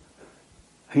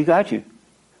 He got you.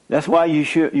 That's why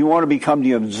you want to become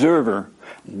the observer,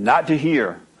 not to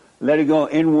hear. Let it go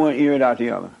in one ear and out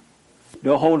the other.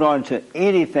 Don't hold on to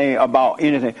anything about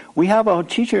anything. We have a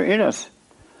teacher in us,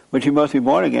 but you must be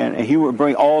born again, and he will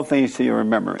bring all things to your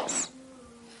remembrance.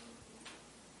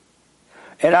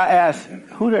 And I asked,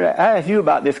 I asked you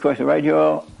about this question, right,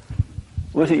 Joel?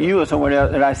 Was it you or someone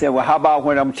else? And I said, well, how about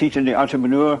when I'm teaching the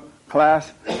entrepreneur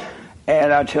class,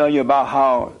 and I tell you about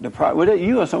how was it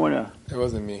you or someone else? It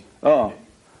wasn't me. Oh,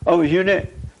 it was you,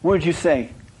 Nick? What did you say?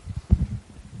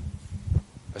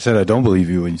 I said I don't believe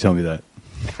you when you tell me that.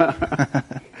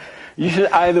 You should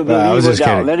either believe or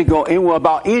doubt. Let it go in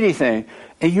about anything,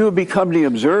 and you will become the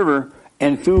observer.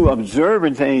 And through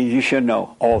observing things, you should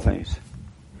know all things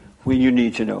when you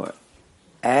need to know it,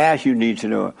 as you need to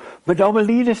know it. But don't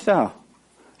believe this stuff.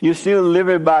 You're still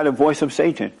living by the voice of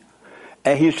Satan,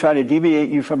 and he's trying to deviate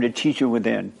you from the teacher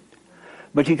within.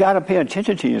 But you got to pay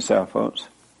attention to yourself, folks.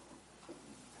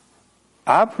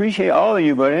 I appreciate all of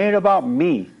you, but it ain't about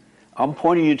me. I'm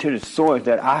pointing you to the source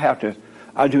that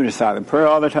I do the silent prayer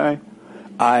all the time.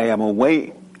 I am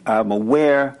awake, I'm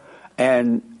aware,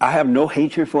 and I have no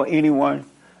hatred for anyone.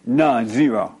 None,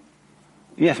 zero.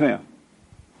 Yes, ma'am.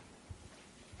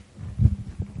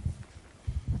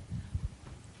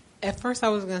 At first I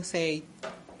was going to say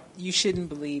you shouldn't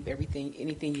believe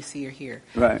anything you see or hear.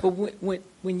 Right. But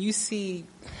when you see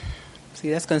See,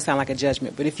 that's going to sound like a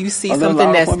judgment. But if you see A little something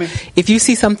louder for me. if you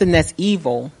see something that's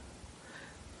evil,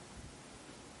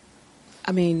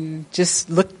 I mean, just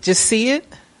see it,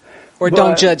 or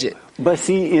don't judge it. But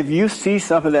see, if you see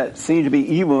something that seems to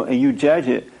be evil and you judge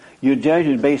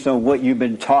it based on what you've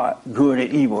been taught good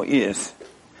and evil is.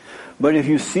 But if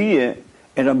you see it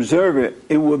and observe it,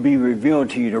 it will be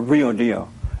revealed to you the real deal.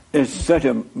 It's such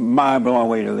a mind-blowing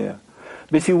way to live.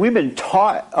 But see, we've been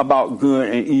taught about good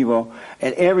and evil,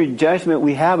 and every judgment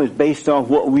we have is based on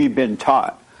what we've been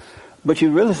taught. But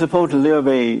you're really supposed to live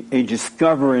a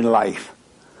discovering life.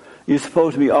 You're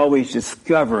supposed to be always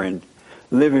discovering,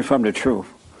 living from the truth.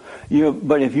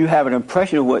 But if you have an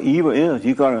impression of what evil is,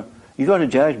 you're gonna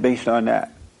judge based on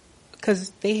that.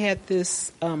 Because they had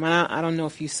this, I don't know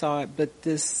if you saw it, but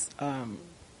this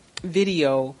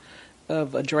video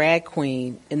of a drag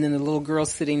queen and then the little girl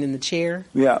sitting in the chair.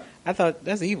 Yeah. I thought,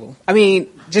 that's evil. I mean,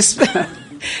 just,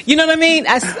 you know what I mean?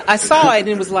 I saw it and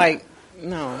it was like,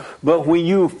 no. But when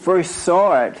you first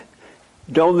saw it,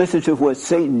 don't listen to what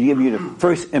Satan give you the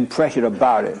first impression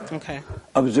about it. Okay.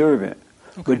 Observe it.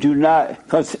 Okay. But do not,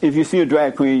 because if you see a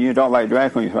drag queen, you don't like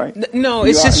drag queens, right? No,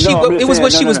 it's just it was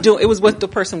what she was doing. It was what the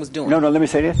person was doing. No, let me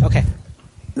say this. Okay.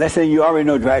 Let's say you already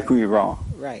know drag queen is wrong.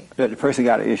 Right. That the person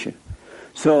got an issue.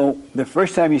 So the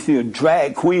first time you see a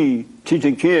drag queen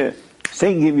teaching kids,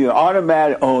 Satan give you an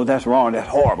automatic, oh, that's wrong, that's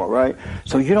horrible, right?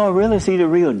 So you don't really see the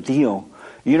real deal.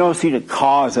 You don't see the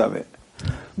cause of it.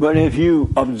 But if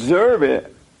you observe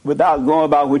it without going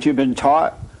about what you've been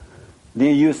taught,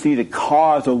 then you'll see the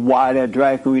cause of why that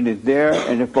drag queen is there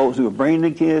and the folks who are bringing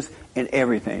the kids and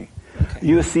everything. Okay.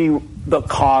 You'll see the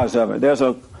cause of it. There's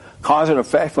a cause and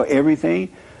effect for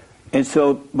everything. And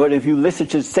so, but if you listen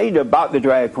to Satan about the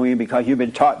drag queen because you've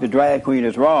been taught the drag queen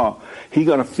is wrong, he's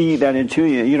going to feed that into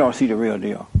you and you don't see the real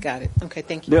deal. Got it. Okay,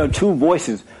 thank you. There are two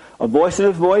voices, a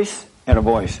voiceless voice and a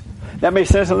voice. That makes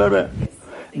sense a little bit?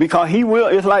 Because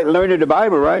it's like learning the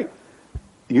Bible, right?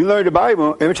 You learn the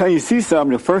Bible, every time you see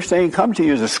something, the first thing that comes to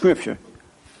you is a scripture.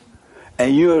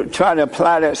 And you try to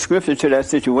apply that scripture to that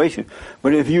situation.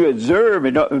 But if you observe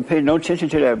and don't pay no attention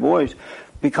to that voice,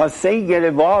 because Satan get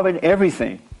involved in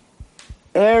everything.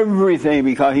 Everything,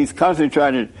 because he's constantly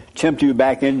trying to tempt you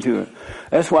back into it.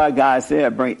 That's why God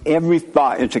said, bring every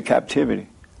thought into captivity.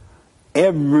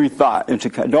 Every thought into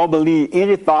captivity. Don't believe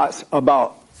any thoughts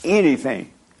about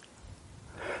anything.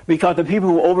 Because the people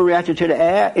who overreacted to the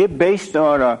ad, it's based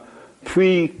on a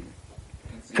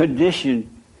preconditioned,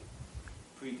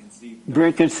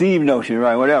 preconceived notion,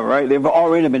 right? Whatever, right? They've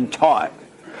already been taught.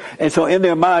 And so in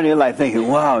their mind, they're like thinking,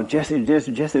 wow, Jesse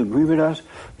agree with us?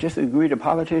 Jesse agree to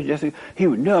politics? Jesse, he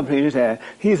would never play this ad.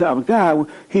 He's our guy.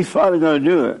 He's finally going to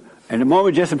do it. And the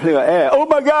moment Jesse play an ad, oh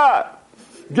my God,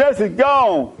 Jesse's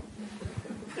gone.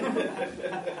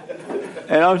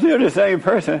 And I'm still the same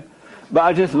person, but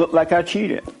I just look like I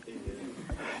cheated.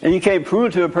 And you can't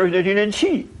prove to a person that you didn't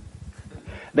cheat.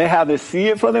 They have to see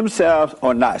it for themselves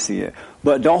or not see it.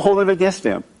 But don't hold it against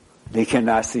them. They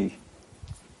cannot see.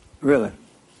 Really.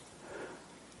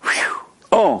 Whew.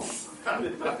 Oh.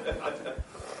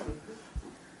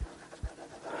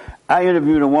 I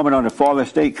interviewed a woman on the Fall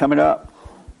Estate coming up,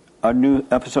 a new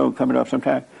episode coming up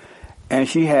sometime, and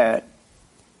she had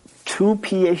 2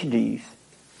 PhDs.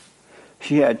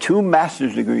 She had 2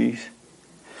 master's degrees.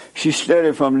 She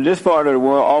studied from this part of the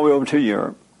world all the way over to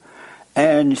Europe.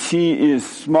 And she is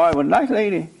smart, a nice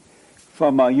lady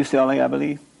from UCLA, I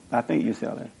believe. I think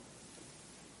UCLA.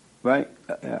 Right?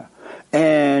 Yeah.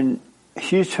 And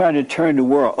she's trying to turn the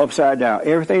world upside down.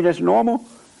 Everything that's normal,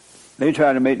 they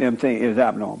try to make them think is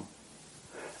abnormal.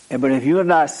 But if you're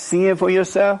not seeing for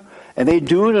yourself, and they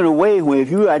do it in a way where if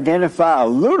you identify a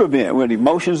little bit with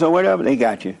emotions or whatever, they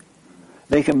got you.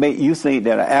 They can make you think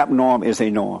that an abnorm is a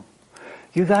norm.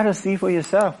 You got to see for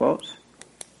yourself, folks.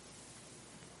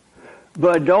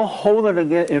 But don't hold it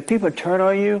against. If people turn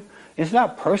on you, it's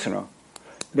not personal.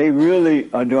 They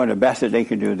really are doing the best that they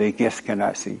can do. They just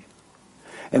cannot see.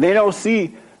 And they don't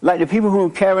see, like the people who are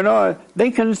carrying on,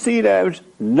 they can see that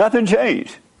nothing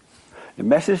changed. The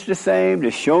message is the same.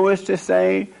 The show is the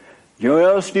same.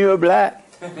 Joel's still black.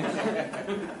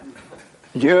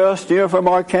 Joel's still from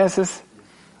Arkansas.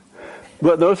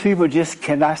 But those people just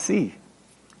cannot see.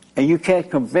 And you can't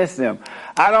convince them.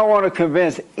 I don't want to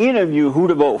convince any of you who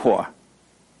to vote for.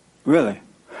 Really.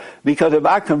 Because if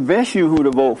I convince you who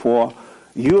to vote for,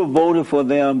 you're voting for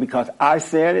them because I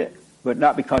said it, but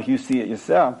not because you see it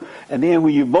yourself. And then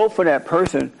when you vote for that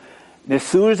person, as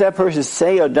soon as that person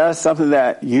say or does something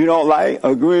that you don't like,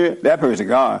 agree with, that person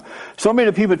gone. So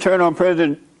many people turn on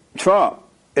President Trump.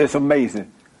 It's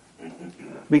amazing.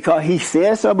 Because he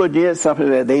said something or did something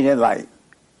that they didn't like.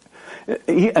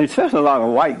 especially a lot of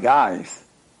white guys.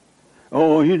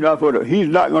 Oh, he's not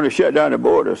going to shut down the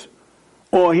borders.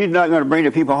 Or he's not going to bring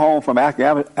the people home from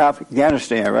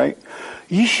Afghanistan, right?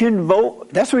 You shouldn't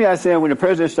vote. That's why I said when the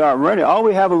president started running,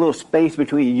 always have a little space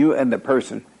between you and the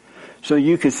person so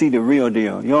you can see the real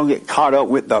deal. You don't get caught up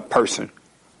with the person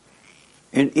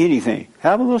in anything.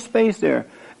 Have a little space there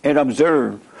and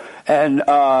observe. And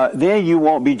then you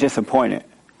won't be disappointed.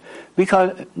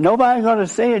 Because nobody's going to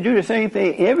say and do the same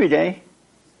thing every day,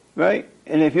 right?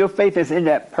 And if your faith is in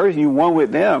that person, you one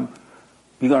with them,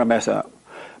 you're going to mess up.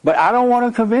 But I don't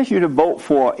want to convince you to vote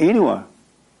for anyone.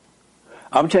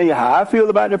 I'm telling you how I feel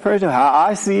about the person, how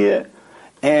I see it,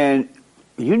 and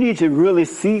you need to really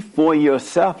see for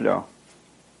yourself, though.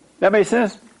 That makes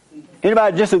sense?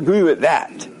 Anybody disagree with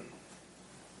that?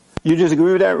 You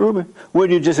disagree with that, Ruben? What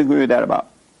do you disagree with that about?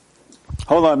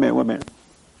 Hold on a minute, 1 minute.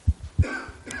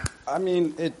 I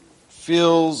mean, it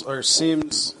feels or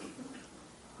seems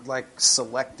like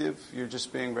selective. You're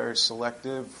just being very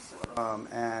selective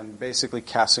and basically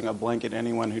casting a blanket.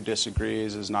 Anyone who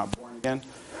disagrees is not born again.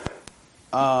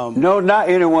 No, not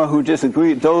anyone who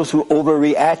disagreed. Those who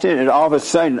overreacted, and all of a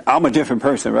sudden, I'm a different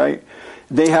person, right?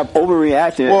 They have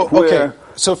overreacted. Well, okay.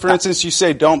 So, for instance, you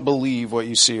say don't believe what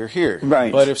you see or hear.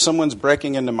 Right. But if someone's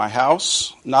breaking into my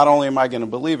house, not only am I going to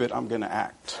believe it, I'm going to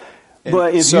act. And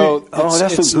but if so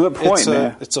that's a good point,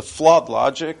 man. It's a flawed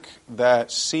logic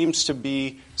that seems to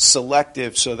be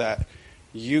selective so that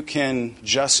you can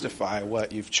justify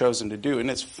what you've chosen to do,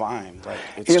 and it's fine. Like,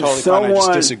 it's totally fine. I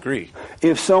just disagree.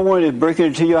 If someone is breaking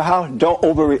into your house, don't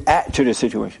overreact to the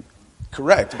situation.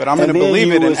 Correct, but I'm going to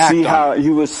believe it and act on it.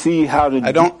 You will see how to.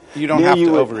 You don't have to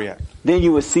overreact. Then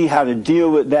you will see how to deal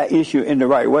with that issue in the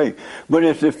right way. But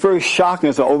if the first shock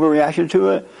is an overreaction to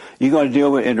it, you're going to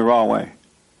deal with it in the wrong way.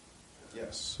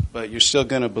 Yes, but you're still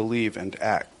going to believe and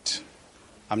act.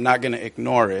 I'm not going to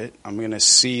ignore it. I'm going to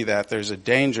see that there's a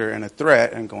danger and a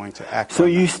threat and going to act So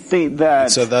on you it. think that...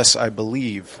 And so thus I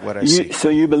believe what I see. So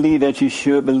you believe that you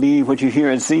should believe what you hear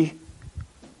and see?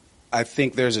 I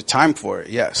think there's a time for it,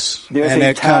 yes. There's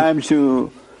a time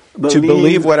to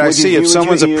believe what I see. If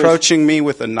someone's approaching approaching me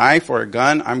with a knife or a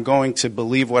gun, I'm going to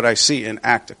believe what I see and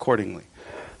act accordingly.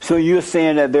 So you're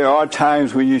saying that there are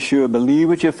times when you should believe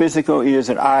with your physical ears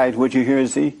and eyes what you hear and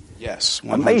see? Yes,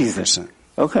 100%. Amazing.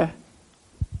 Okay.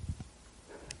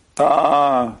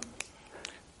 Well,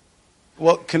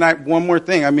 can I, one more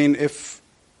thing. I mean, if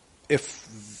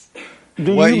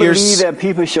do you believe that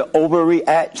people should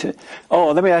overreact to,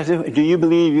 let me ask you, do you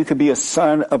believe you could be a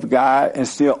son of God and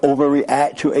still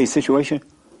overreact to a situation?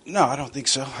 No, I don't think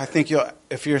so. I think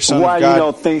if you're a son Why of God. you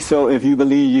don't think so if you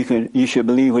believe you should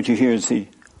believe what you hear and see?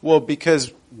 Well,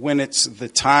 because when it's the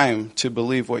time to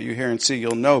believe what you hear and see,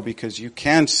 you'll know because you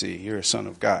can see you're a son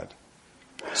of God.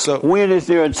 So when is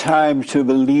there a time to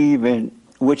believe in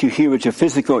what you hear with your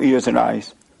physical ears and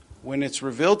eyes? When it's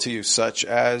revealed to you, such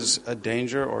as a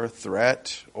danger or a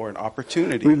threat or an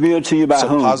opportunity. Revealed to you by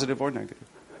whom? Positive or negative.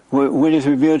 When it's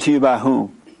revealed to you by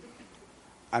whom?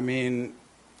 I mean,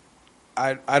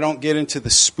 I don't get into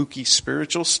the spooky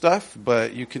spiritual stuff,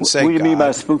 but you can say What do you God. mean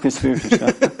by spooky spiritual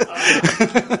stuff?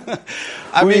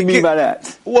 What do you mean by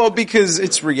that? Well, because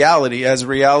it's reality. As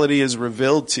reality is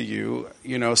revealed to you,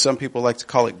 some people like to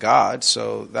call it God,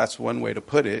 so that's one way to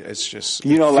put it. It's just,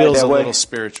 You don't it like feels that a way? little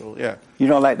spiritual, yeah. You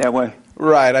don't like that way?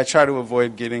 Right. I try to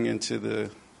avoid getting into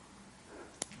the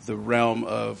realm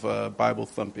of Bible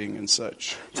thumping and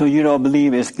such. So you don't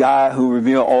believe it's God who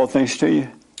revealed all things to you?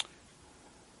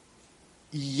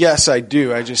 Yes, I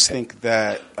do. I just think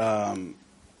that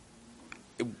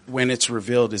when it's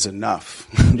revealed is enough.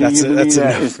 Do that's you believe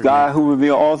that enough it's for God me. who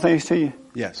revealed all things to you?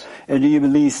 Yes. And do you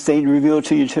believe Satan revealed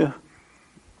to you too?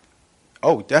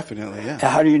 Oh, definitely, yeah. And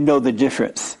how do you know the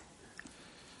difference?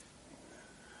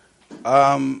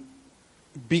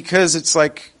 Because it's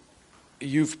like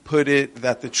you've put it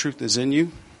that the truth is in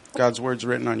you. God's word's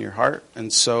written on your heart.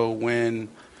 And so when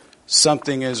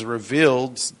something is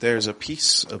revealed, there's a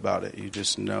peace about it. You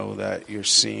just know that you're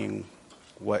seeing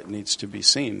what needs to be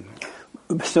seen.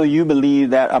 So you believe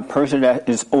that a person that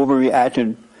is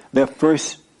overreacting, their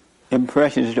first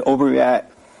impression is to overreact.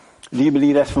 Do you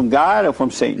believe that's from God or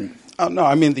from Satan? Oh, no,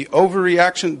 I mean the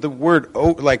overreaction, the word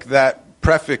like that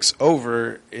prefix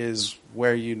over is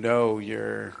where you know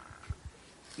you're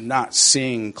not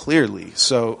seeing clearly.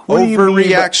 So What do you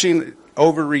mean by-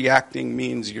 overreacting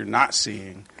means you're not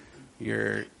seeing.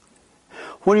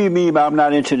 What do you mean by I'm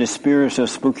not into the spirits of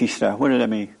spooky stuff? What does that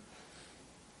mean?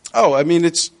 Oh, I mean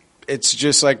it's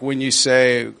just like when you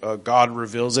say God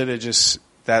reveals it. It just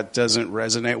that doesn't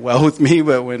resonate well with me,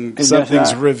 but when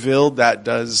something's revealed, that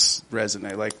does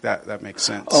resonate. Like that makes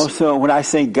sense. Also, when I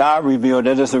say God revealed,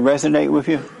 that doesn't resonate with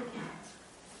you?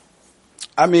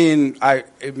 I mean,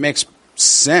 it makes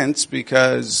sense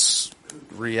because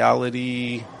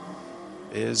reality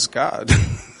is God.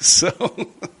 So,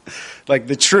 like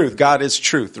the truth, God is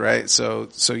truth, right? So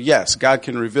yes, God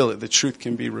can reveal it. The truth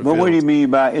can be revealed. But what do you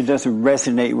mean by it doesn't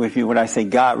resonate with you when I say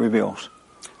God reveals?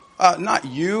 Not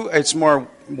you. It's more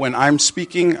when I'm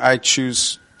speaking, I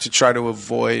choose to try to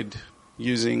avoid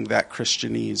using that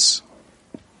Christianese.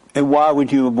 And why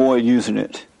would you avoid using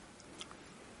it?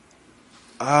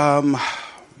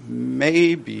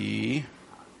 Maybe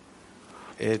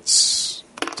it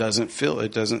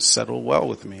doesn't settle well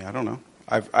with me. I don't know.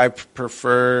 I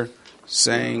prefer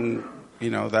saying,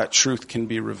 that truth can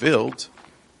be revealed,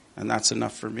 and that's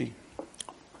enough for me.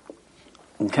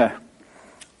 Okay.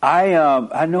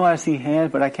 I know I see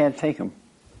hands, but I can't take them.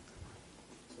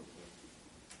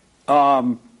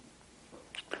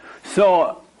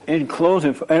 So, in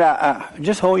closing, and I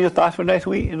just hold your thoughts for next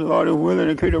week, and the Lord is willing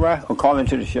and creator right, or call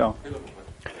into the show.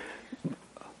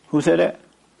 Who said that?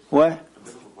 What?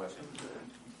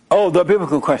 Oh, the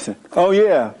biblical question. Oh,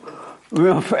 yeah.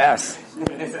 Real fast.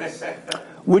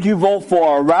 Would you vote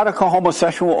for a radical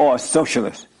homosexual or a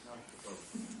socialist?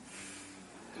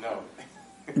 No.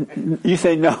 You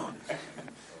say no.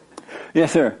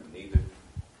 Yes, sir.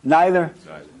 Neither?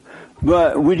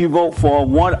 But would you vote for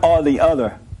one or the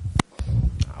other?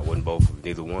 I wouldn't vote for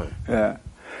neither one. Yeah.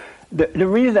 The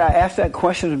reason I ask that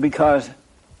question is because,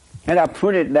 and I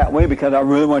put it that way because I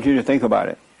really want you to think about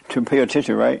it, to pay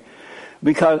attention, right?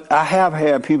 Because I have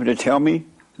had people to tell me,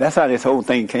 that's how this whole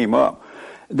thing came up,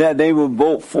 that they would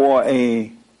vote for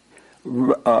a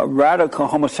radical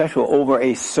homosexual over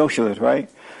a socialist, right?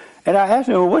 And I asked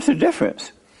them, well, what's the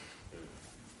difference?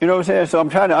 You know what I'm saying? So I'm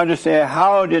trying to understand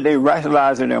how did they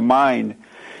rationalize in their mind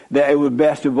that it was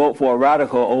best to vote for a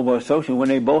radical over a socialist when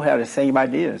they both have the same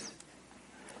ideas.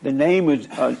 The name is,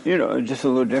 just a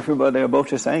little different, but they're both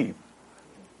the same.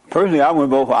 Personally, I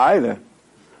wouldn't vote for either.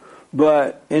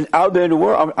 But out there in the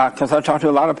world, because I talk to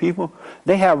a lot of people,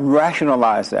 they have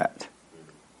rationalized that.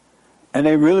 And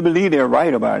they really believe they're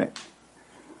right about it.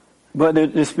 But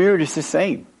the spirit is the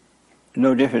same.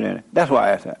 No different in it. That's why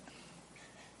I asked that.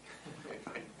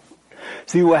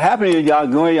 See, what happens is y'all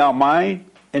go in your mind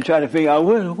and try to figure out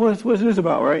what's this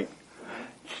about, right?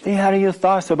 Stay out of your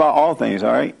thoughts about all things,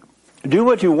 all right? Do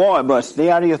what you want, but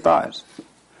stay out of your thoughts.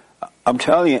 I'm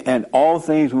telling you, and all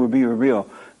things will be revealed.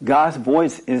 God's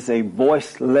voice is a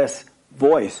voiceless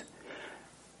voice.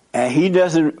 And he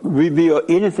doesn't reveal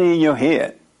anything in your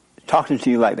head talking to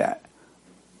you like that.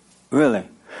 Really.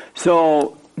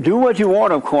 So do what you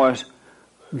want, of course.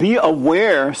 Be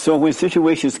aware so when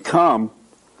situations come,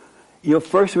 your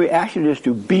first reaction is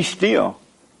to be still.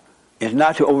 It's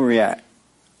not to overreact.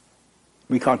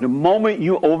 Because the moment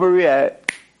you overreact,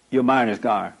 your mind is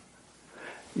gone.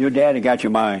 Your daddy got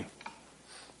your mind.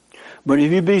 But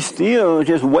if you be still,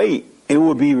 just wait, it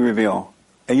will be revealed.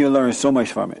 And you'll learn so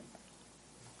much from it.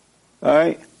 All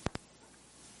right?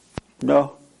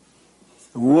 No?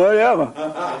 Whatever.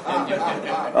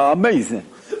 Amazing.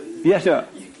 Yes, sir.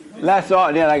 Last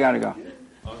thought, then I got to go.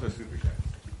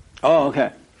 Oh,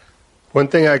 okay. One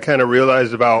thing I kind of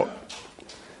realized about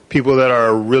people that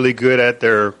are really good at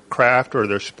their craft or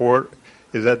their sport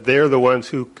is that they're the ones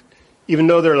who, even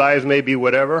though their lives may be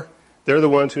whatever, they're the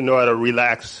ones who know how to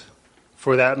relax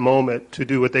for that moment to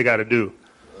do what they got to do.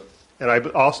 And I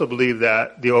also believe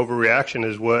that the overreaction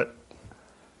is what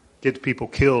gets people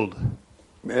killed.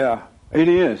 Yeah, it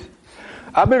is.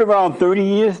 I've been around 30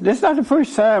 years. This is not the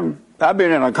first time I've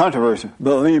been in a controversy,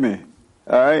 believe me.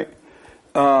 All right?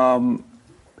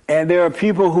 And there are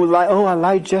people who like, I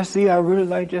like Jesse. I really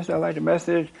like Jesse. I like the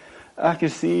message. I can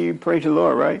see, praise the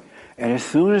Lord, right? And as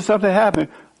soon as something happened,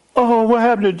 what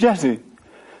happened to Jesse?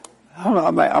 I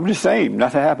don't know, I'm just saying,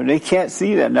 nothing happened. They can't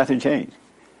see that nothing changed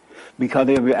because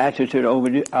they reacted to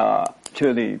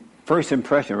the first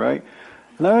impression, right?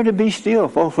 Learn to be still,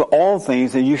 folks, for all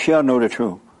things, and you shall know the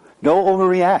truth. Don't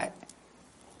overreact.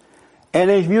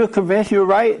 And if you're convinced you're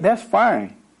right, that's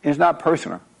fine. It's not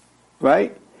personal,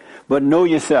 right? But know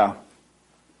yourself.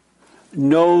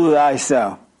 Know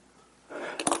thyself.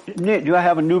 Nick, do I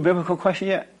have a new biblical question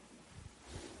yet?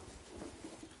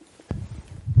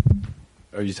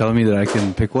 Are you telling me that I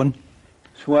can pick one?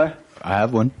 What? I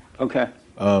have one. Okay.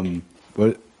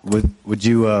 Would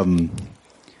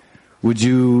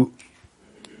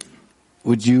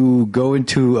you go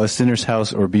into a sinner's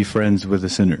house or be friends with a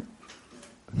sinner?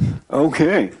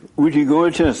 Okay. Would you go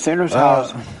into a sinner's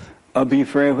house or be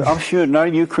friends with? I'm sure none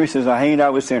of you Christians are hanging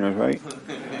out with sinners, right?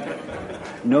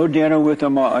 No dinner with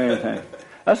them or anything.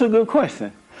 That's a good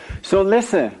question. So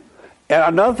listen, and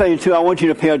another thing too, I want you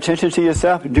to pay attention to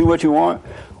yourself, do what you want.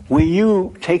 When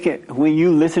you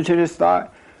listen to this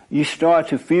thought, you start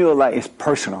to feel like it's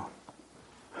personal.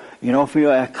 You don't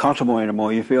feel as comfortable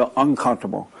anymore. You feel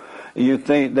uncomfortable. You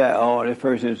think that, oh, this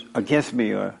person is against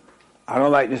me, or I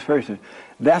don't like this person.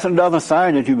 That's another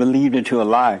sign that you believed into a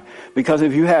lie. Because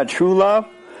if you had true love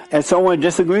and someone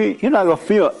disagreed, you're not going to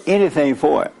feel anything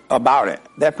about it.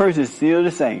 That person is still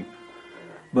the same.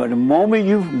 But the moment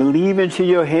you believe into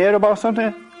your head about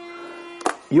something,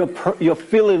 your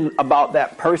feeling about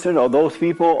that person or those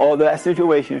people or that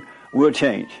situation will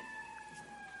change.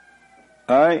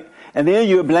 All right? And then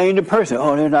you blame the person.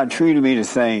 Oh, they're not treating me the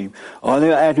same. Or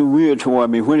they're acting weird toward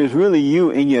me, when it's really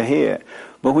you in your head.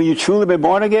 But when you truly been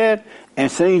born again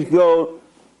and things go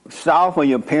south or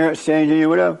your parents change you or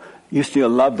whatever, you still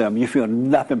love them. You feel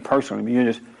nothing personal.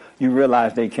 You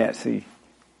realize they can't see.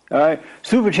 All right?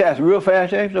 Super chats real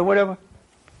fast, James, or whatever.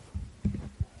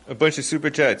 A bunch of super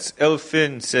chats. El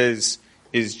Finn says,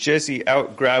 is Jesse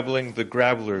out grabbling the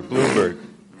grabbler, Bloomberg?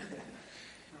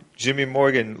 Jimmy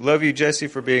Morgan, love you, Jesse,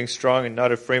 for being strong and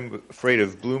not afraid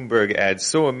of Bloomberg ads.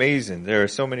 So amazing. There are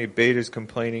so many betas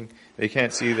complaining they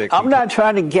can't see that. I'm not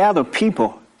trying to gather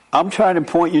people. I'm trying to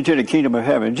point you to the kingdom of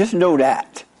heaven. Just know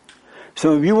that.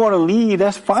 So if you want to leave,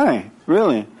 that's fine.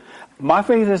 Really. My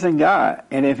faith is in God.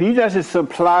 And if he doesn't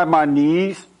supply my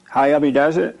needs, however he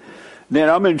does it, then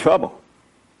I'm in trouble.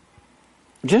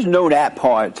 Just know that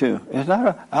part too. It's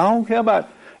not I don't care about,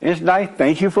 it's nice.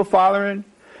 Thank you for following.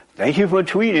 Thank you for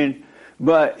tweeting,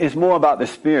 but it's more about the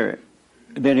spirit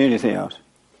than anything else.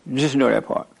 Just know that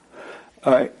part.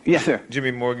 All right. Yes, sir.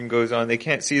 Jimmy Morgan goes on, they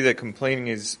can't see that complaining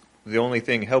is the only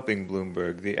thing helping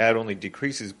Bloomberg. The ad only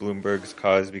decreases Bloomberg's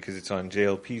cause because it's on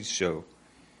JLP's show.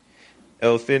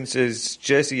 El Finn says,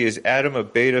 Jesse, is Adam a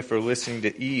beta for listening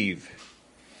to Eve?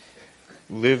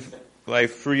 Live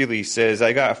Life Freely says,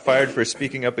 I got fired for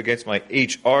speaking up against my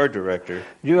HR director.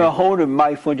 You hold the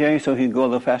mic for James so he can go a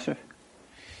little faster?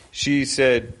 She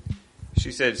said,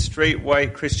 straight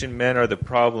white Christian men are the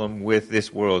problem with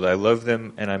this world. I love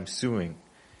them and I'm suing.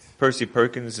 Percy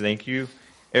Perkins, thank you.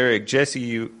 Eric, Jesse,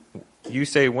 you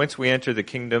say once we enter the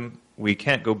kingdom, we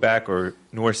can't go back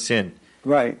nor sin.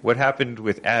 Right. What happened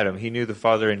with Adam? He knew the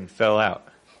Father and fell out.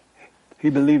 He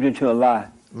believed into a lie.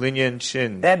 Lin Yan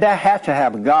Chin. That had to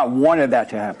happen. God wanted that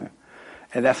to happen.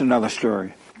 And that's another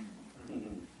story.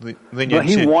 But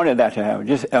he wanted that to happen,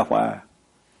 just FYI.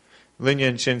 Lin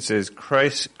Yan Chin says,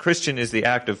 Christian is the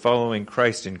act of following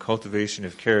Christ in cultivation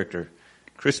of character.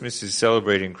 Christmas is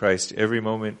celebrating Christ. Every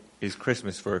moment is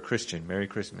Christmas for a Christian. Merry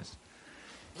Christmas.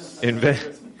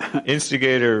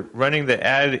 Instigator, running the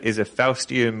ad is a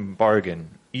Faustian bargain.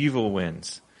 Evil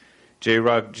wins.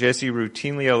 J-Rock, Jesse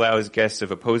routinely allows guests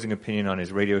of opposing opinion on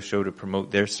his radio show to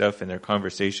promote their stuff and their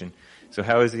conversation. So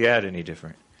how is the ad any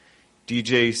different?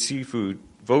 DJ Seafood,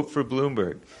 vote for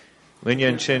Bloomberg. Lin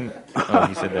Yan Chin, oh,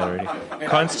 he said that already.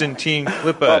 Constantine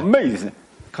Klippa. Amazing.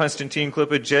 Constantine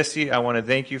Klippa, Jesse, I want to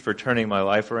thank you for turning my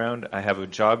life around. I have a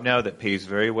job now that pays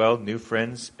very well, new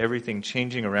friends, everything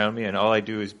changing around me, and all I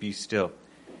do is be still.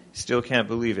 Still can't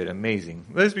believe it. Amazing.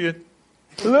 Lesbian.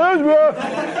 Lin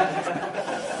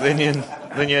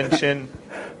Yan Chin.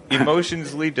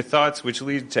 Emotions lead to thoughts, which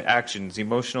lead to actions.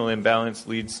 Emotional imbalance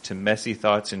leads to messy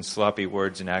thoughts and sloppy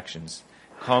words and actions.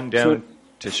 Calm down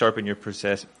to sharpen your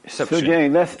perception. So,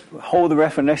 Jane, let's hold the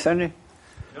rest for next Sunday.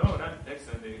 No, not next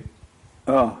Sunday.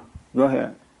 Oh, go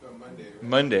ahead.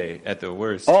 Monday at the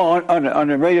worst. Oh, on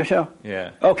the radio show?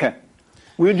 Yeah. Okay.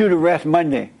 We'll do the rest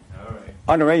Monday. All right.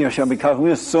 On the radio show because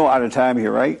we're so out of time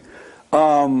here, right?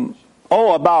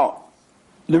 About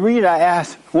the reason I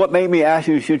asked, what made me ask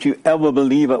you, should you ever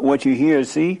believe what you hear or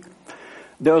see?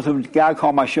 There was a guy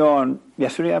called my show on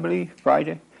yesterday, I believe,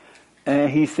 Friday, and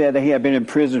he said that he had been in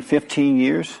prison 15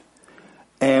 years.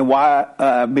 And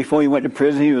before he went to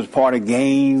prison, he was part of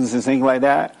gangs and things like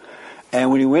that. And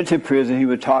when he went to prison, he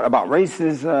was taught about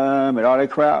racism and all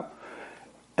that crap.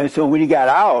 And so when he got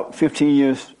out, 15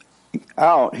 years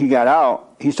out,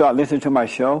 he started listening to my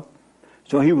show.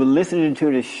 So he was listening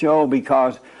to the show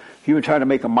because he was trying to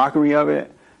make a mockery of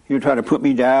it. He was trying to put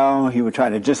me down. He was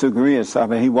trying to disagree and stuff,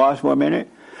 and he was for a minute.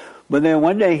 But then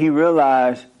one day he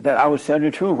realized that I was telling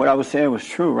the truth. What I was saying was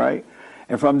true, right?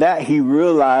 And from that he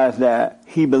realized that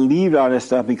he believed all this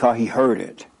stuff because he heard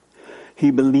it.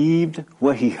 He believed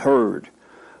what he heard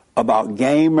about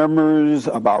gang members,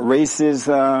 about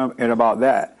racism, and about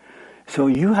that. So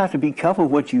you have to be careful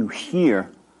what you hear.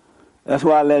 That's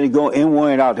why I let it go in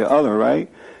one and out the other,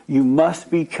 right? You must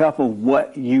be careful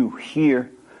what you hear,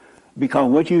 because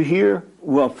what you hear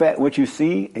will affect what you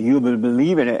see, and you'll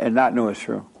believe in it and not know it's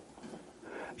true.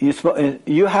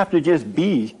 You have to just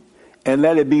be and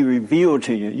let it be revealed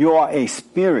to you. You are a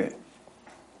spirit.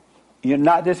 You're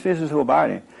not this physical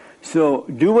body. So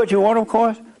do what you want, of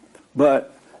course,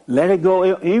 but let it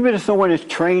go. Even if someone is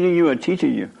training you and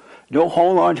teaching you, don't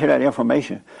hold on to that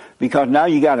information, because now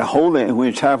you got to hold it, and when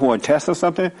it's time for a test or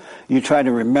something, you try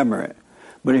to remember it.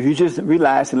 But if you just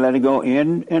relax and let it go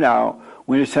in and out,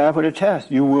 when it's time for the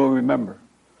test, you will remember,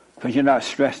 because you're not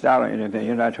stressed out or anything.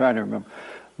 You're not trying to remember.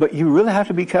 But you really have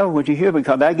to be careful what you hear,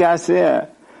 because that guy said,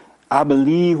 I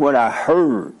believe what I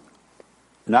heard.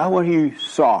 Not what he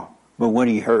saw, but what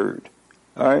he heard.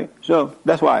 All right? So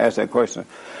that's why I asked that question.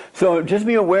 So just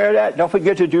be aware of that. Don't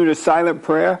forget to do the silent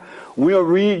prayer. We'll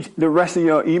read the rest of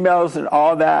your emails and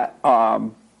all that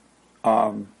on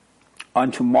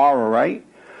tomorrow, right?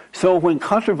 So when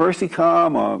controversy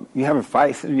come, or you having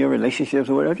fights in your relationships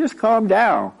or whatever, just calm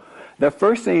down. The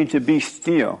first thing is to be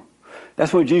still.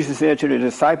 That's what Jesus said to the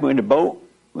disciple in the boat.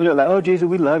 They're like, oh, Jesus,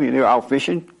 we love you. They're out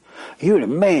fishing. You're the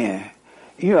man.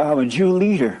 You're our Jew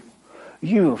leader.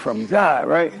 You're from God,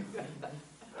 right?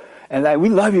 And like, we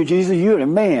love you, Jesus. You're the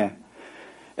man.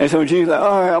 And so Jesus like,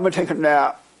 all right, I'm going to take a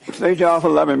nap. Thank y'all for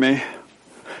loving me.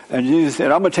 And Jesus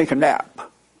said, I'm going to take a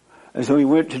nap. And so he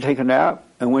went to take a nap.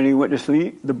 And when he went to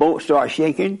sleep, the boat started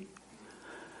shaking.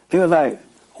 They were like,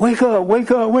 wake up, wake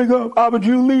up, wake up. I'm a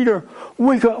Jew leader.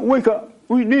 Wake up, wake up.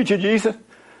 We need you, Jesus.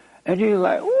 And Jesus was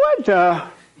like, what the?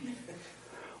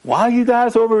 Why are you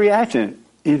guys overreacting?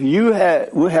 If you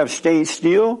would have stayed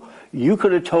still, you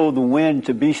could have told the wind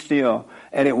to be still,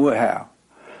 and it would have.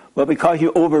 But because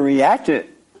you overreacted,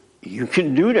 you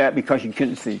couldn't do that because you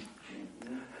couldn't see.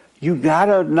 You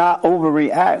gotta not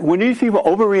overreact. When these people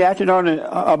overreacted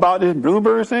about this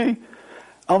Bloomberg thing,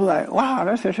 I'm like, wow,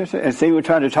 that's interesting. And they were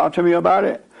trying to talk to me about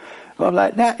it. I'm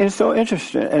like, that is so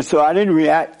interesting. And so I didn't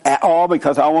react at all,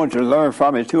 because I wanted to learn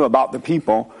from it too, about the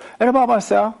people and about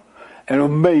myself. And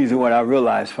amazing what I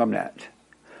realized from that.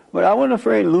 But I wasn't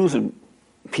afraid of losing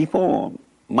people or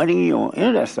money or any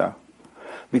of that stuff.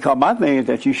 Because my thing is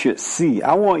that you should see.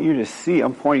 I want you to see.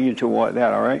 I'm pointing you toward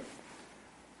that, all right?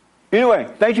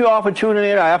 Anyway, thank you all for tuning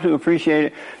in. I absolutely appreciate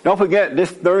it. Don't forget, this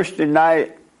Thursday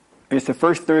night is the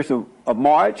first Thursday of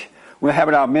March. We're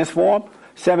having our men's forum,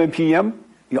 7 p.m.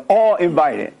 You're all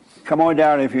invited. Come on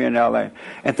down if you're in L.A.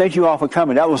 And thank you all for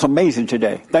coming. That was amazing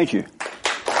today. Thank you.